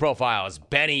is. 2 profiles.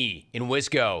 Benny in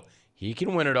Wisco. He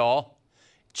can win it all.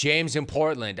 James in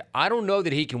Portland. I don't know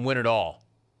that he can win it all.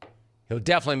 He'll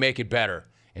definitely make it better.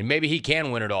 And maybe he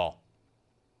can win it all.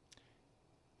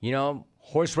 You know,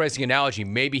 horse racing analogy,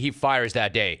 maybe he fires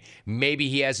that day. Maybe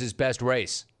he has his best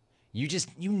race.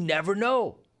 You never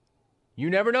know. You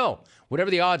never know.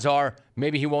 Whatever the odds are,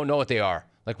 maybe he won't know what they are.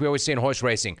 Like we always say in horse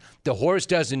racing, the horse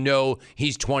doesn't know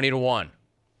he's 20-1.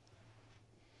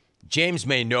 James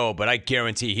may know, but I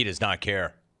guarantee he does not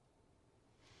care.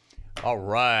 All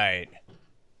right.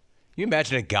 You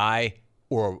imagine a guy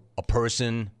or a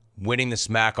person winning the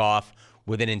smack off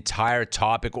with an entire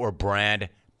topic or brand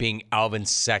being Alvin's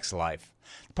sex life.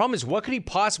 The problem is, what could he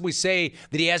possibly say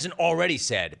that he hasn't already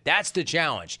said? That's the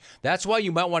challenge. That's why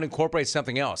you might want to incorporate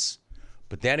something else.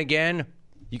 But then again,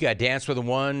 you got to dance with the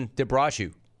one that brought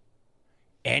you.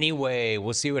 Anyway,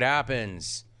 we'll see what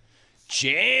happens.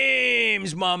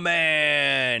 James, my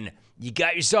man, you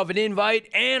got yourself an invite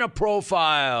and a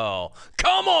profile.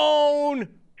 Come on.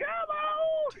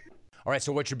 All right,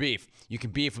 so what's your beef? You can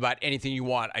beef about anything you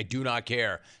want. I do not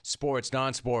care. Sports,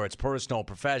 non-sports, personal,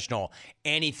 professional,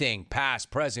 anything, past,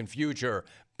 present, future.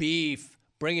 Beef,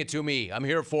 bring it to me. I'm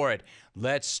here for it.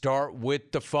 Let's start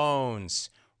with the phones.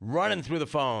 Running through the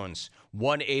phones.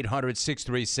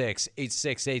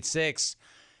 1-800-636-8686.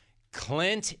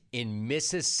 Clint in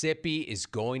Mississippi is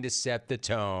going to set the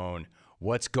tone.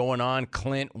 What's going on,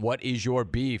 Clint? What is your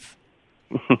beef?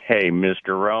 Hey,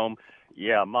 Mr. Rome.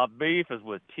 Yeah, my beef is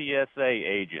with TSA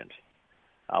agent.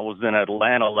 I was in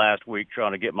Atlanta last week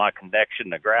trying to get my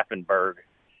connection to Grafenberg,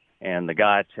 and the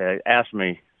guy asked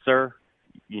me, "Sir,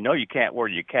 you know you can't wear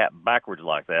your cap backwards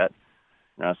like that."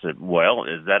 And I said, "Well,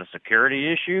 is that a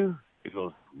security issue?" He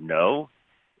goes, "No,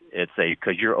 it's a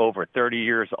because you're over 30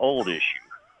 years old issue."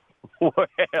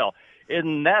 Well,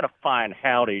 isn't that a fine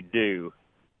howdy do?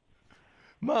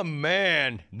 My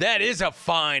man, that is a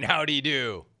fine howdy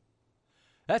do.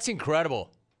 That's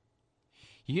incredible.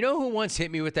 You know who once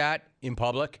hit me with that in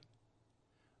public?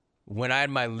 When I had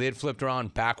my lid flipped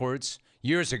around backwards?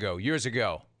 Years ago. You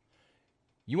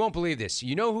won't believe this.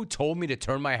 You know who told me to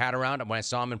turn my hat around when I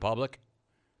saw him in public?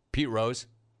 Pete Rose.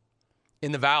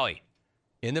 In the Valley.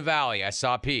 I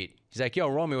saw Pete. He's like, "Yo,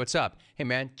 Romy, what's up?" "Hey,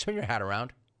 man, turn your hat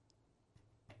around."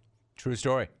 True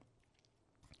story.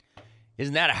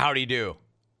 Isn't that a howdy do?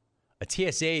 A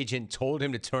TSA agent told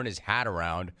him to turn his hat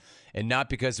around, and not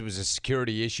because it was a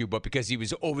security issue, but because he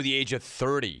was over the age of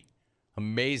 30.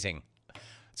 Amazing.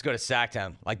 Let's go to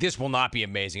Sacktown. Like, this will not be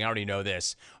amazing. I already know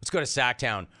this. Let's go to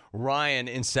Sacktown. Ryan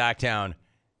in Sacktown.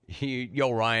 Yo,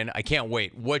 Ryan, I can't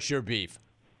wait. What's your beef?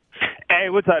 Hey,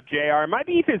 what's up, JR? My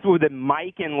beef is with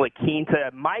Mike in La Quinta.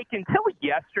 Mike, until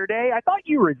yesterday, I thought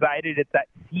you resided at that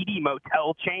seedy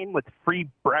motel chain with free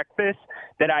breakfast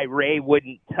that Ray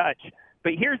wouldn't touch.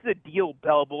 But here's the deal,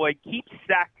 bellboy. Keep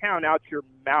Sacktown out your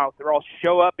mouth, or I'll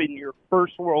show up in your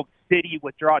first world city,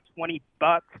 withdraw $20,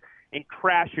 and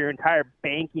crash your entire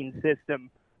banking system.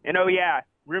 And oh yeah,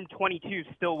 room 22 is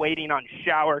still waiting on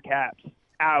shower caps.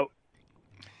 Out.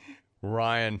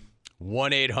 Ryan,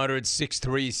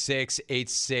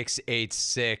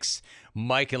 1-800-636-8686.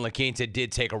 Mike and La Quinta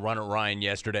did take a run at Ryan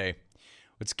yesterday.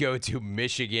 Let's go to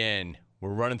Michigan. We're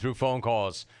running through phone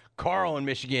calls. Carl in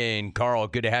Michigan. Carl,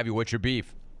 good to have you. What's your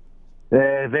beef?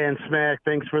 Hey, Van Smack,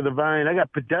 thanks for the vine. I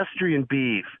got pedestrian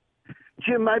beef.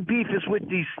 Jim, my beef is with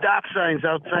these stop signs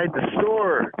outside the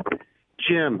store.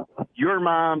 Jim, your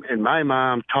mom and my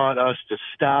mom taught us to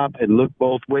stop and look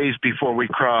both ways before we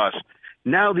cross.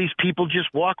 Now these people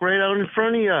just walk right out in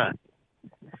front of you.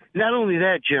 Not only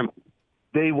that, Jim,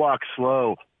 they walk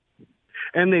slow.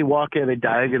 And they walk at a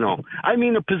diagonal. I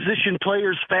mean, a position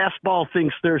player's fastball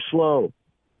thinks they're slow.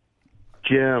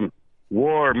 Jim,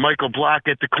 war, Michael Block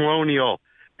at the Colonial,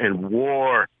 and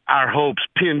war, our hopes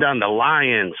pinned on the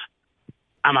Lions.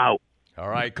 I'm out. All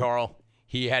right, Carl.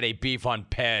 He had a beef on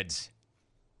peds.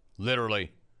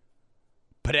 Literally.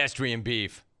 Pedestrian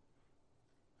beef.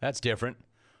 That's different.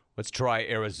 Let's try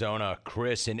Arizona.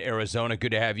 Chris in Arizona,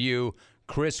 good to have you.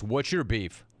 Chris, what's your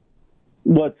beef?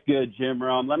 What's good, Jim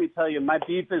Rome? Let me tell you, my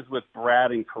beef is with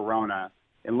Brad and Corona.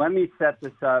 And let me set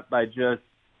this up by just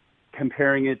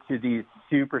comparing it to these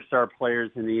superstar players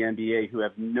in the NBA who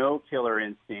have no killer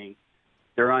instinct.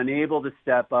 They're unable to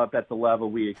step up at the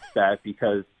level we expect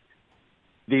because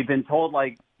they've been told,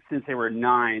 like, since they were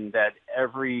 9, that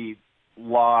every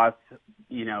loss,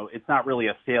 it's not really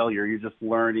a failure. You're just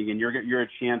learning, and you're a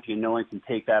champion. No one can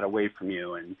take that away from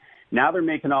you. And now they're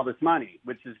making all this money,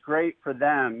 which is great for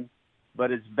them,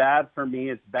 but it's bad for me.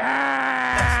 It's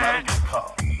bad. That's not a good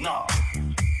call. No.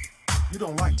 You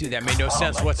don't like Dude, that made no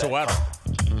sense whatsoever.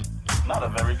 Not a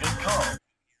very good call.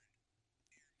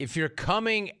 If you're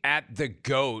coming at the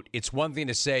GOAT, it's one thing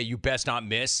to say you best not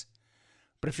miss.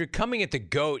 But if you're coming at the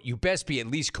GOAT, you best be at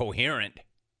least coherent.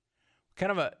 What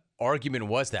kind of an argument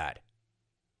was that?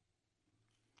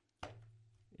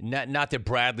 Not that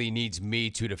Bradley needs me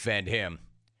to defend him.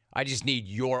 I just need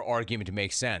your argument to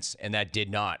make sense, and that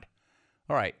did not.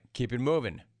 All right, keep it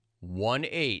moving.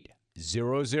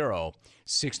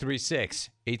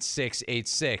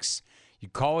 1-800-636-8686. You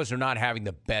callers are not having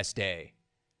the best day.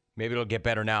 Maybe it'll get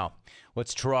better now.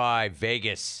 Let's try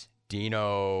Vegas.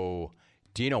 Dino,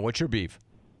 what's your beef?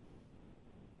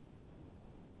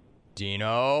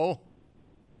 Dino?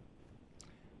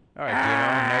 All right, Dino,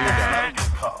 now you're done.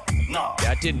 No.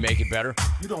 That didn't make it better.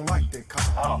 You don't like that call.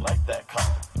 I don't like that call.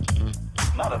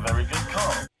 Not a very good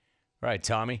call. All right,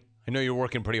 Tommy, I know you're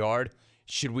working pretty hard.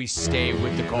 Should we stay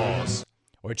with the calls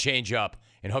or change up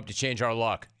and hope to change our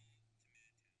luck?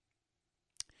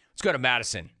 Let's go to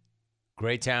Madison.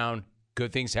 Great town.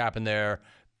 Good things happen there.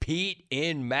 Pete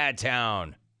in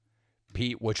Madtown.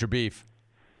 Pete, what's your beef?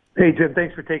 Hey, Jim,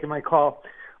 thanks for taking my call.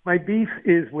 My beef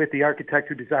is with the architect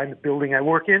who designed the building I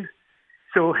work in.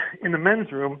 So in the men's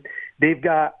room, they've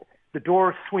got the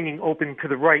door swinging open to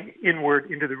the right, inward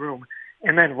into the room.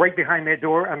 And then right behind that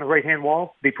door on the right-hand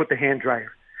wall, they put the hand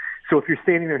dryer. So if you're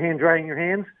standing there hand drying your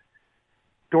hands,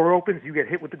 door opens, you get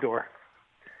hit with the door.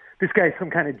 This guy's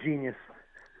some kind of genius.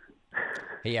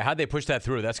 Hey, yeah, how'd they push that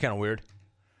through? That's kind of weird.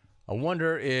 I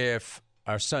wonder if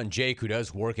our son Jake, who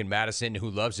does work in Madison,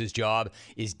 who loves his job,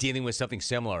 is dealing with something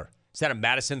similar. Is that a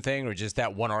Madison thing or just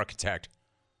that one architect?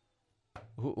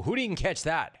 Who didn't catch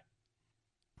that?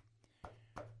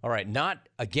 All right, not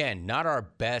our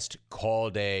best call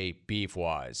day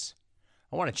beef-wise.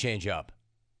 I want to change up.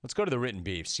 Let's go to the written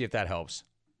beef, see if that helps.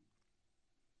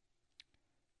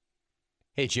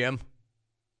 Hey, Jim.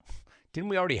 Didn't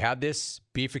we already have this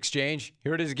beef exchange?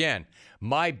 Here it is again.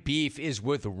 My beef is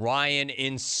with Ryan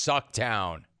in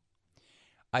Sucktown.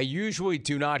 I usually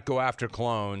do not go after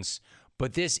clones,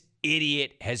 but this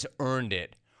idiot has earned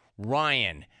it.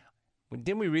 Ryan,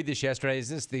 didn't we read this yesterday? Is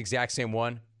this the exact same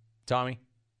one, Tommy?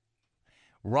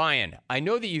 Ryan, I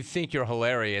know that you think you're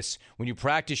hilarious when you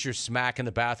practice your smack in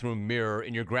the bathroom mirror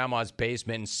in your grandma's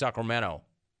basement in Sacramento.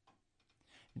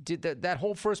 That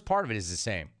whole first part of it is the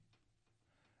same.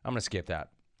 I'm going to skip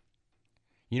that.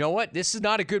 You know what? This is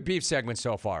not a good beef segment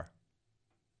so far.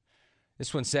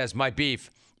 This one says, my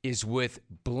beef is with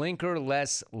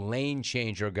blinkerless lane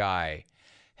changer guy.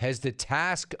 Has the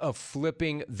task of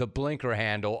flipping the blinker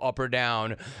handle up or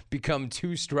down become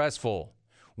too stressful?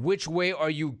 Which way are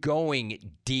you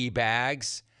going,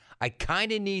 D-bags? I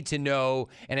kind of need to know,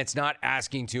 and it's not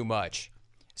asking too much.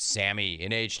 Sammy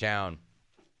in H-Town.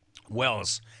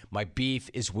 Wells, my beef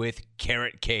is with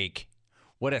carrot cake.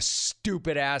 What a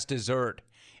stupid-ass dessert.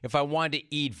 If I wanted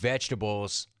to eat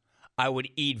vegetables, I would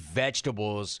eat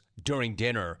vegetables during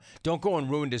dinner. Don't go and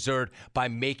ruin dessert by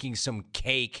making some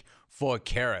cake full of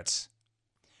carrots.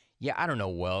 Yeah, I don't know,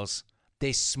 Wells.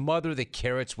 They smother the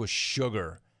carrots with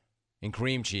sugar and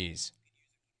cream cheese.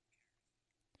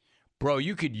 Bro,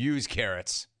 you could use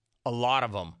carrots. A lot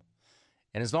of them.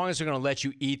 And as long as they're going to let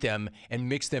you eat them and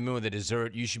mix them in with the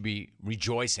dessert, you should be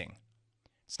rejoicing.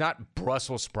 It's not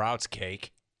Brussels sprouts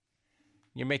cake.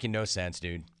 You're making no sense,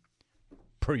 dude.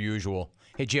 Per usual.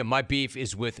 Hey, Jim, my beef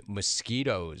is with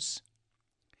mosquitoes.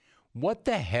 What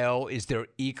the hell is their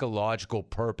ecological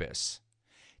purpose?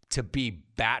 To be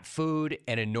bat food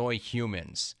and annoy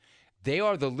humans. They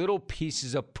are the little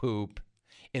pieces of poop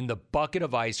in the bucket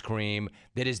of ice cream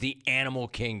that is the animal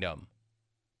kingdom.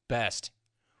 Best.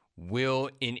 Will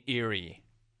in Erie.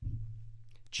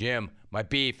 Jim, my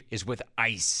beef is with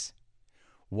ice.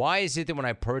 Why is it that when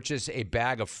I purchase a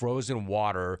bag of frozen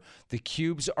water, the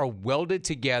cubes are welded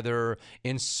together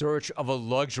in search of a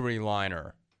luxury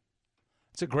liner?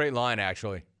 It's a great line,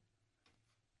 actually.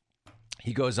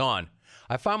 He goes on,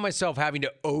 I found myself having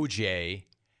to OJ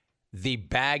the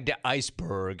bagged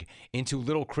iceberg into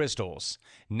little crystals.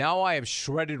 Now I have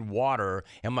shredded water,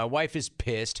 and my wife is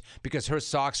pissed because her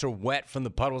socks are wet from the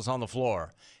puddles on the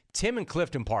floor. Tim in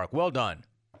Clifton Park, well done.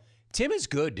 Tim is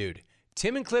good, dude.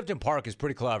 Tim in Clifton Park is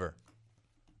pretty clever.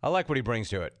 I like what he brings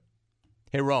to it.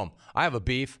 Hey, Rome, I have a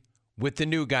beef with the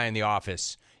new guy in the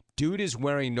office. Dude is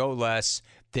wearing no less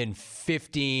than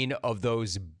 15 of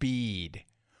those bead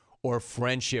or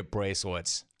friendship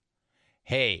bracelets.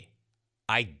 Hey,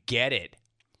 I get it.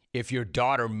 If your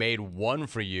daughter made one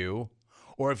for you,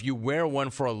 or if you wear one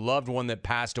for a loved one that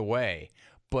passed away,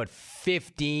 but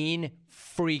 15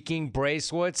 freaking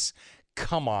bracelets?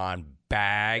 Come on,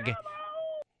 bag.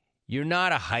 You're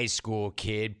not a high school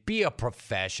kid. Be a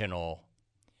professional.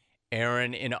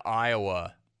 Aaron in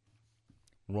Iowa.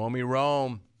 Romy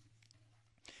Rome.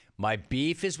 My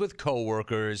beef is with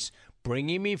coworkers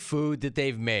bringing me food that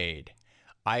they've made.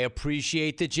 I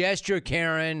appreciate the gesture,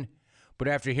 Karen, but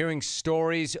after hearing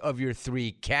stories of your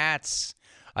 3 cats,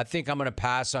 I think I'm going to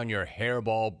pass on your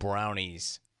hairball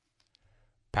brownies.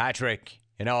 Patrick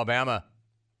in Alabama.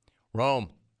 Rome.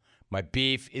 My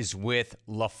beef is with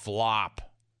La Flop.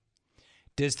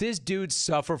 Does this dude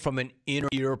suffer from an inner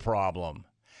ear problem?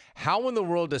 How in the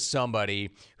world does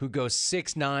somebody who goes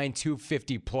 6'9",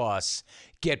 250 plus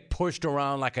get pushed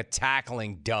around like a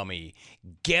tackling dummy?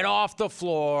 Get off the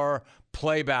floor,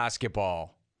 play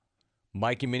basketball.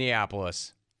 Mike in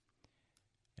Minneapolis.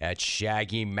 At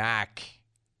Shaggy Mac.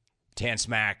 Tan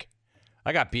Smack.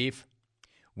 I got beef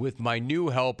with my new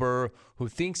helper who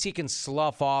thinks he can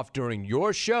slough off during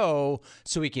your show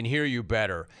so he can hear you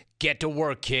better. Get to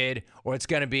work, kid, or it's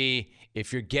going to be,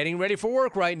 if you're getting ready for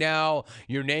work right now,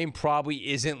 your name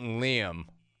probably isn't Liam.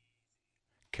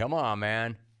 Come on,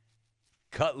 man.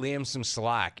 Cut Liam some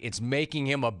slack. It's making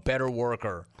him a better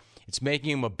worker. It's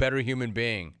making him a better human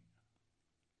being.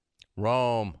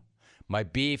 Rome. My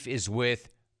beef is with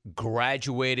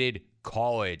graduated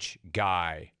college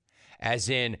guy. As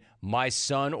in, my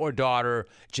son or daughter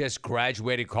just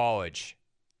graduated college.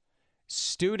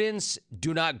 Students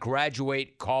do not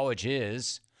graduate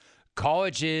colleges.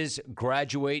 Colleges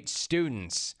graduate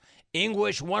students.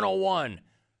 English 101.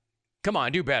 Come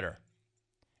on, do better.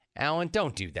 Alan,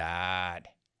 don't do that.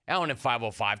 Alan at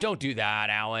 505, don't do that,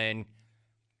 Alan.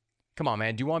 Come on,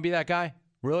 man. Do you want to be that guy?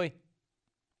 Really?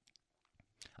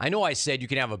 I know I said you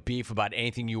can have a beef about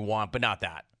anything you want, but not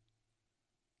that.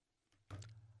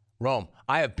 Rome,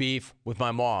 I have beef with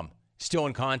my mom. Still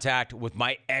in contact with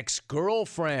my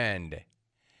ex-girlfriend.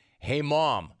 Hey,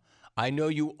 Mom, I know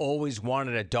you always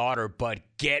wanted a daughter, but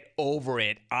get over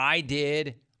it. I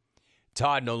did.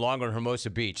 Todd no longer in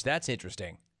Hermosa Beach. That's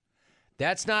interesting.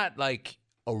 That's not like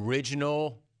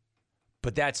original,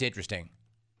 but that's interesting.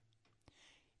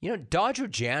 You know, Dodger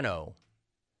Jano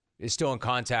is still in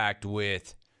contact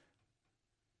with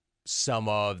some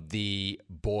of the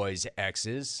boys'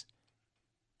 exes.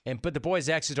 But the boys'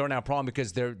 exes don't have a problem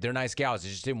because they're nice gals. It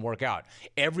just didn't work out.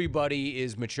 Everybody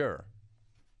is mature.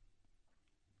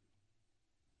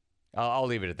 I'll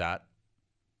leave it at that.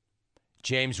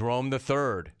 James Rome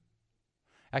III.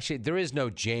 Actually, there is no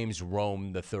James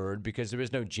Rome III because there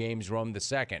is no James Rome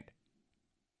II.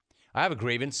 I have a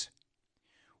grievance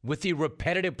with the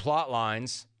repetitive plot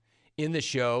lines in the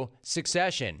show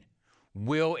Succession.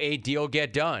 Will a deal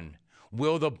get done?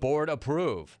 Will the board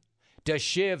approve? Does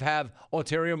Shiv have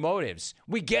ulterior motives?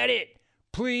 We get it.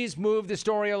 Please move the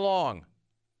story along.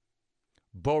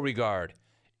 Beauregard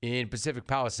in Pacific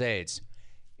Palisades.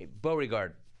 Hey,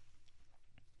 Beauregard,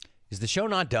 is the show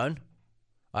not done?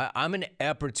 I'm an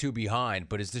ep or two behind,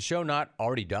 but is the show not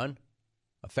already done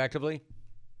effectively?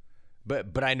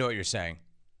 But I know what you're saying.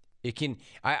 It can.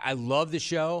 I love the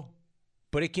show,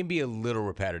 but it can be a little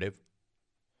repetitive.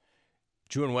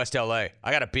 Drew in West LA.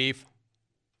 I got a beef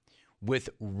with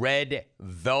red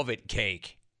velvet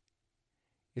cake.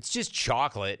 It's just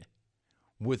chocolate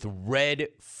with red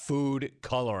food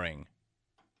coloring.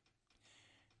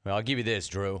 Well, I'll give you this,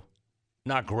 Drew.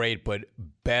 Not great, but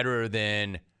better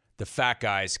than the fat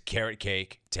guy's carrot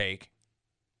cake take.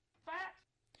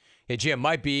 Hey, Jim,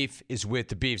 my beef is with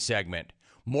the beef segment.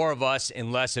 More of us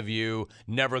and less of you.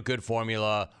 Never a good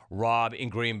formula. Rob in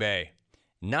Green Bay.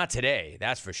 Not today,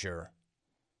 that's for sure.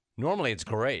 Normally, it's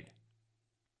great.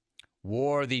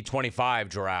 War the 25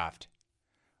 draft.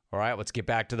 All right, let's get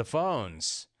back to the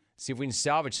phones. See if we can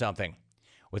salvage something.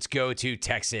 Let's go to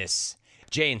Texas.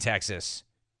 Jay in Texas.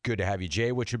 Good to have you,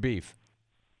 Jay. What's your beef?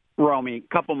 Romy,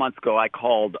 a couple months ago, I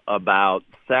called about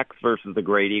sex versus the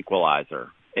great equalizer.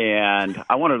 And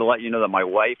I wanted to let you know that my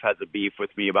wife has a beef with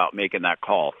me about making that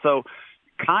call. So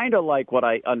kind of like what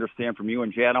I understand from you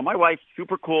and Jana, my wife's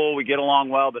super cool. We get along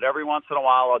well, but every once in a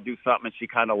while I'll do something and she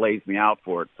kind of lays me out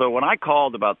for it. So when I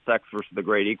called about sex versus the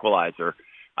great equalizer,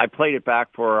 I played it back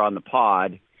for her on the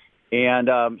pod. And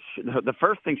the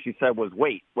first thing she said was,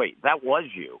 wait, that was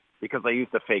you, because I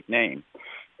used a fake name.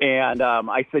 And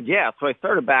I said, yeah. So I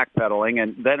started backpedaling,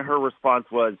 and then her response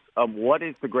was, what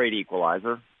is the great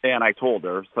equalizer? And I told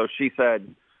her. So she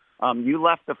said, You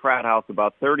left the frat house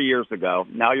about 30 years ago.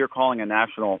 Now you're calling a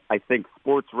national, I think,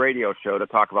 sports radio show to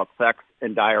talk about sex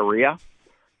and diarrhea.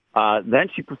 Then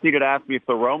she proceeded to ask me if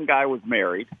the Rome guy was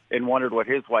married and wondered what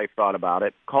his wife thought about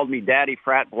it, called me daddy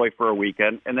frat boy for a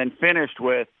weekend, and then finished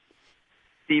with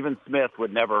Stephen Smith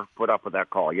would never put up with that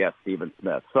call. Yes, Stephen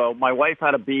Smith. So my wife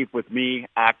had a beef with me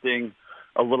acting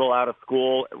a little out of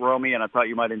school, Romy, and I thought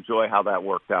you might enjoy how that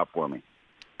worked out for me.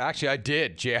 Actually, I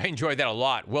did, Jay. I enjoyed that a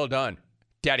lot. Well done,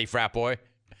 daddy frat boy.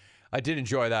 I did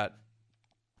enjoy that.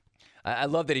 I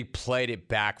love that he played it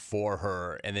back for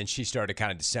her, and then she started to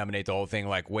kind of disseminate the whole thing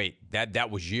like, wait, that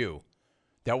was you.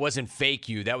 That wasn't fake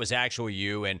you. That was actually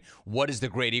you. And what is the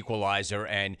great equalizer?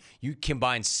 And you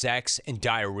combine sex and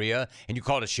diarrhea, and you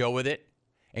called a show with it?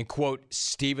 And, quote,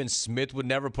 Stephen Smith would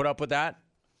never put up with that?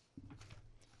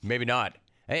 Maybe not.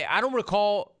 Hey, I don't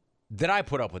recall that I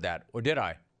put up with that, or did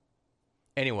I?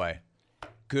 Anyway,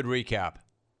 good recap.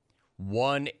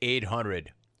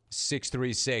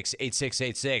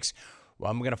 1-800-636-8686.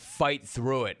 Well, I'm going to fight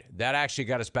through it. That actually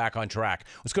got us back on track.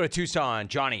 Let's go to Tucson.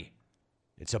 Johnny.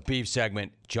 It's a beef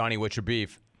segment. Johnny, what's your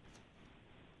beef?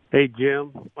 Hey,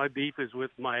 Jim. My beef is with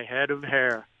my head of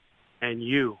hair and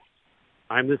you.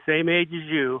 I'm the same age as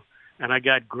you, and I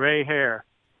got gray hair.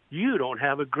 You don't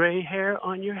have a gray hair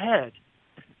on your head.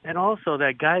 And also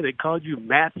that guy that called you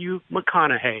Matthew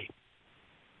McConaughey.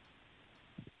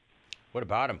 What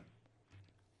about him?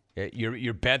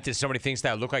 You're bent that somebody thinks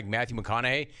that I look like Matthew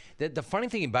McConaughey? The funny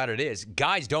thing about it is,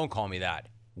 guys don't call me that.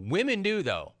 Women do,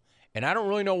 though. And I don't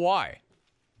really know why.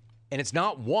 And it's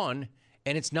not one,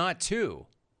 and it's not two.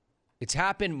 It's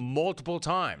happened multiple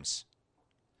times.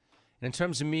 And in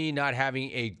terms of me not having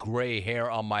a gray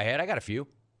hair on my head, I got a few.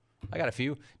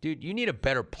 Dude, you need a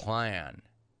better plan.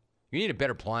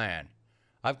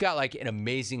 I've got like an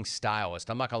amazing stylist.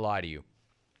 I'm not going to lie to you.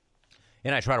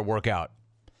 And I try to work out.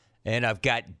 And I've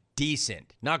got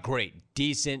decent, not great,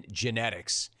 decent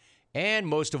genetics. And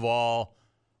most of all,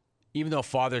 even though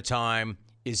Father Time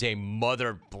is a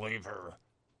mother believer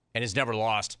and has never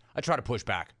lost, I try to push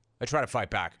back. I try to fight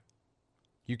back.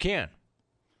 You can.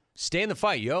 Stay in the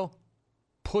fight, yo.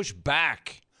 Push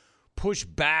back. Push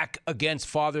back against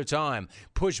Father Time.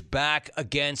 Push back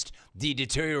against the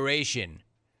deterioration.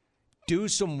 Do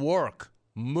some work.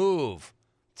 Move.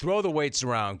 Throw the weights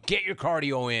around. Get your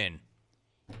cardio in.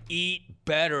 Eat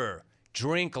better.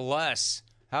 Drink less.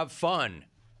 Have fun.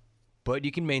 But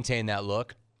you can maintain that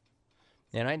look.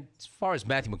 And as far as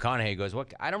Matthew McConaughey goes,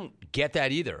 I don't get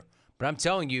that either. But I'm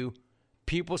telling you,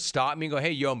 people stop me and go,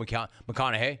 hey, yo,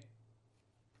 McConaughey.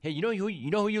 Hey, you know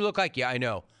who you look like? Yeah, I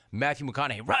know. Matthew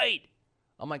McConaughey. Right.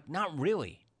 I'm like, not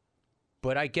really.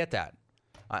 But I get that.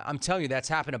 I'm telling you, that's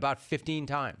happened about 15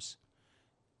 times.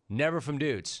 Never from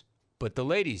dudes. But the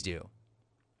ladies do.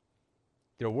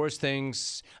 There are worse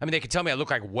things. I mean, they could tell me I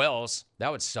look like Wells.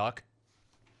 That would suck.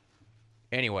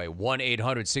 Anyway,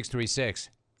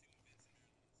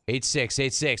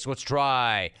 1-800-636-8686. Let's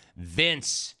try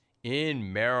Vince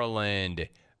in Maryland.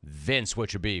 Vince,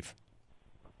 what's your beef?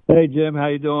 Hey, Jim. How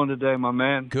you doing today, my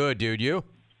man? Good, dude. You?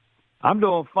 I'm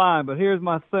doing fine, but here's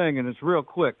my thing, and it's real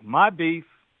quick. My beef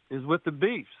is with the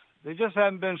beefs. They just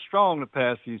haven't been strong the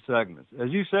past few segments. As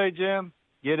you say, Jim,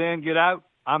 get in, get out.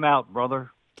 I'm out,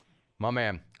 brother. My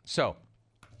man. So,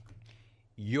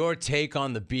 your take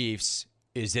on the beefs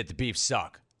is that the beefs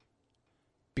suck.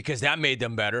 Because that made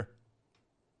them better.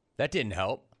 That didn't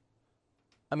help.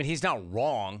 I mean, he's not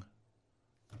wrong,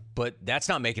 but that's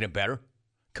not making it better.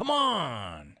 Come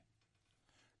on.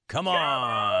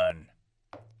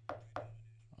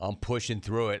 I'm pushing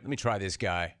through it. Let me try this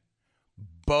guy.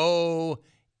 Bo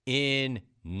in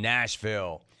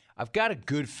Nashville. I've got a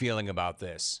good feeling about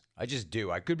this. I just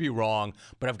do. I could be wrong,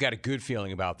 but I've got a good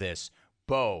feeling about this.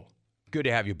 Bo, good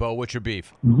to have you. Bo, what's your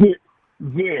beef? Jim,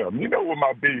 you know what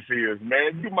my beef is,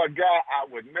 man. You my guy. I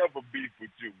would never beef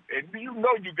with you. And you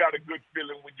know you got a good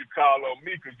feeling when you call on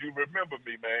me because you remember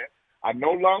me, man. I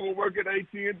no longer work at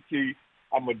AT&T.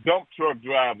 I'm a dump truck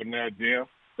driver now, Jim.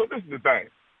 So this is the thing.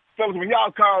 Fellas, when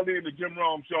y'all call in the Jim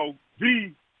Rome Show,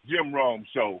 the Jim Rome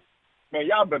Show, man,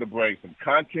 y'all better bring some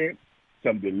content,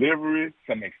 some delivery,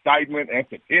 some excitement, and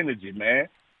some energy, man.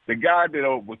 The guy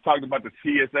that was talking about the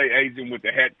TSA agent with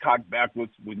the hat cocked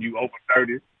backwards when you over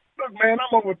 30. Look, man,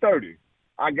 I'm over 30.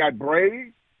 I got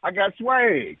braids, I got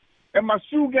swag, and my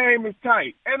shoe game is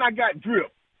tight, and I got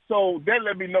drip. So that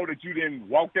let me know that you didn't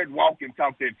walk that walk and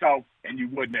talk that talk, and you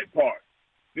wasn't that part.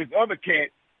 This other cat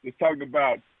is talking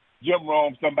about Jim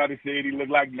Rome. Somebody said he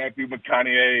looked like Matthew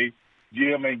McConaughey.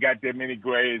 Jim ain't got that many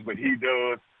grades, but he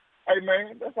does. Hey,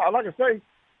 man, that's all I can say.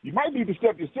 You might need to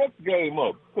step your sex game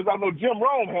up because I know Jim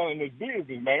Rome handling this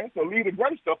business, man, so leave the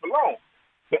great stuff alone.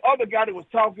 The other guy that was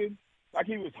talking like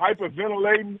he was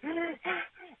hyperventilating.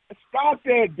 Stop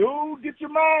that, dude. Get your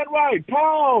mind right.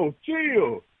 Pause.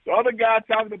 Chill. The other guy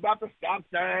talking about the stop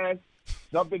signs,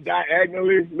 something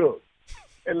diagonally. Look,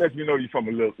 it lets me know you're from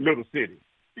a little city.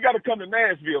 You got to come to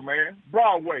Nashville, man.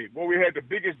 Broadway, where we had the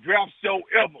biggest draft show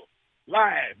ever.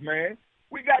 Live, man.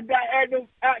 We got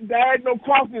diagonal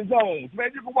crossing zones,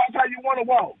 man. You can watch how you want to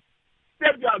walk.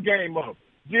 Step your game up.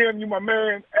 Jim, you my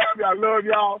man. Abby, I love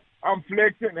y'all. I'm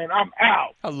flexing, and I'm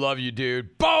out. I love you,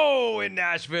 dude. Bo in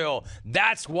Nashville.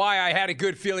 That's why I had a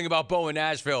good feeling about Bo in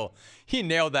Nashville. He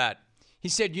nailed that. He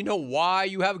said, you know why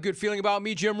you have a good feeling about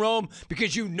me, Jim Rome?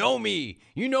 Because you know me.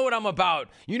 You know what I'm about.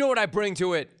 You know what I bring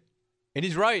to it. And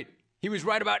he's right. He was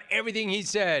right about everything he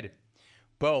said.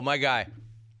 Bo, my guy,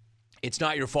 it's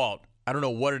not your fault. I don't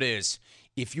know what it is.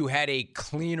 If you had a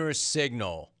cleaner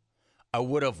signal, I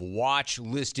would have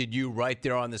listed you right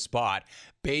there on the spot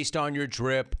based on your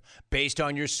drip, based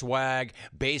on your swag,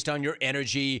 based on your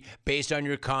energy, based on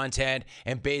your content,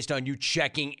 and based on you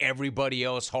checking everybody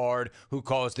else hard who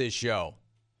calls this show.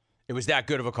 It was that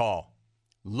good of a call.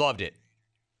 Loved it.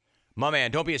 My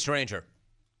man, don't be a stranger.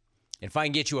 If I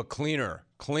can get you a cleaner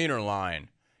line,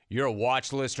 you're a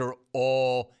watch lister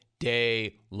all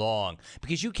day long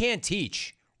because you can't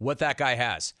teach what that guy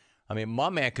has. I mean, my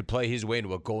man could play his way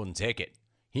into a golden ticket.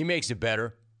 He makes it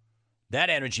better. That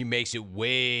energy makes it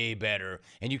way better,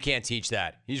 and you can't teach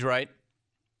that. He's right.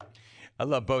 I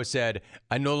love Bo said,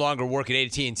 I no longer work at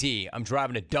AT&T. I'm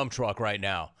driving a dump truck right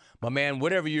now. My man,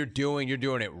 whatever you're doing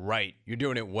it right. You're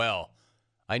doing it well.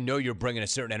 I know you're bringing a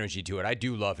certain energy to it. I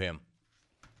do love him.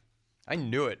 I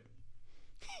knew it.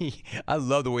 I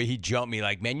love the way he jumped me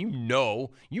like, man, you know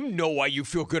why you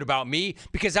feel good about me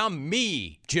because I'm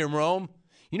me, Jim Rome.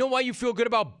 You know why you feel good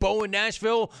about Bo in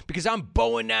Nashville? Because I'm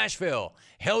Bo in Nashville.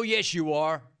 Hell yes, you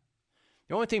are.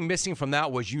 The only thing missing from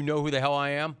that was you know who the hell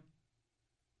I am?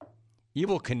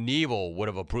 Evel Knievel would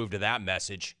have approved of that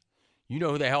message. You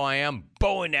know who the hell I am?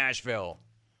 Bo in Nashville.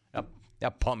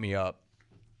 That pumped me up.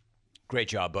 Great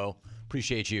job, Bo.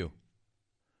 Appreciate you.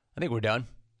 I think we're done.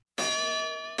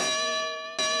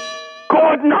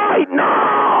 Good night, night.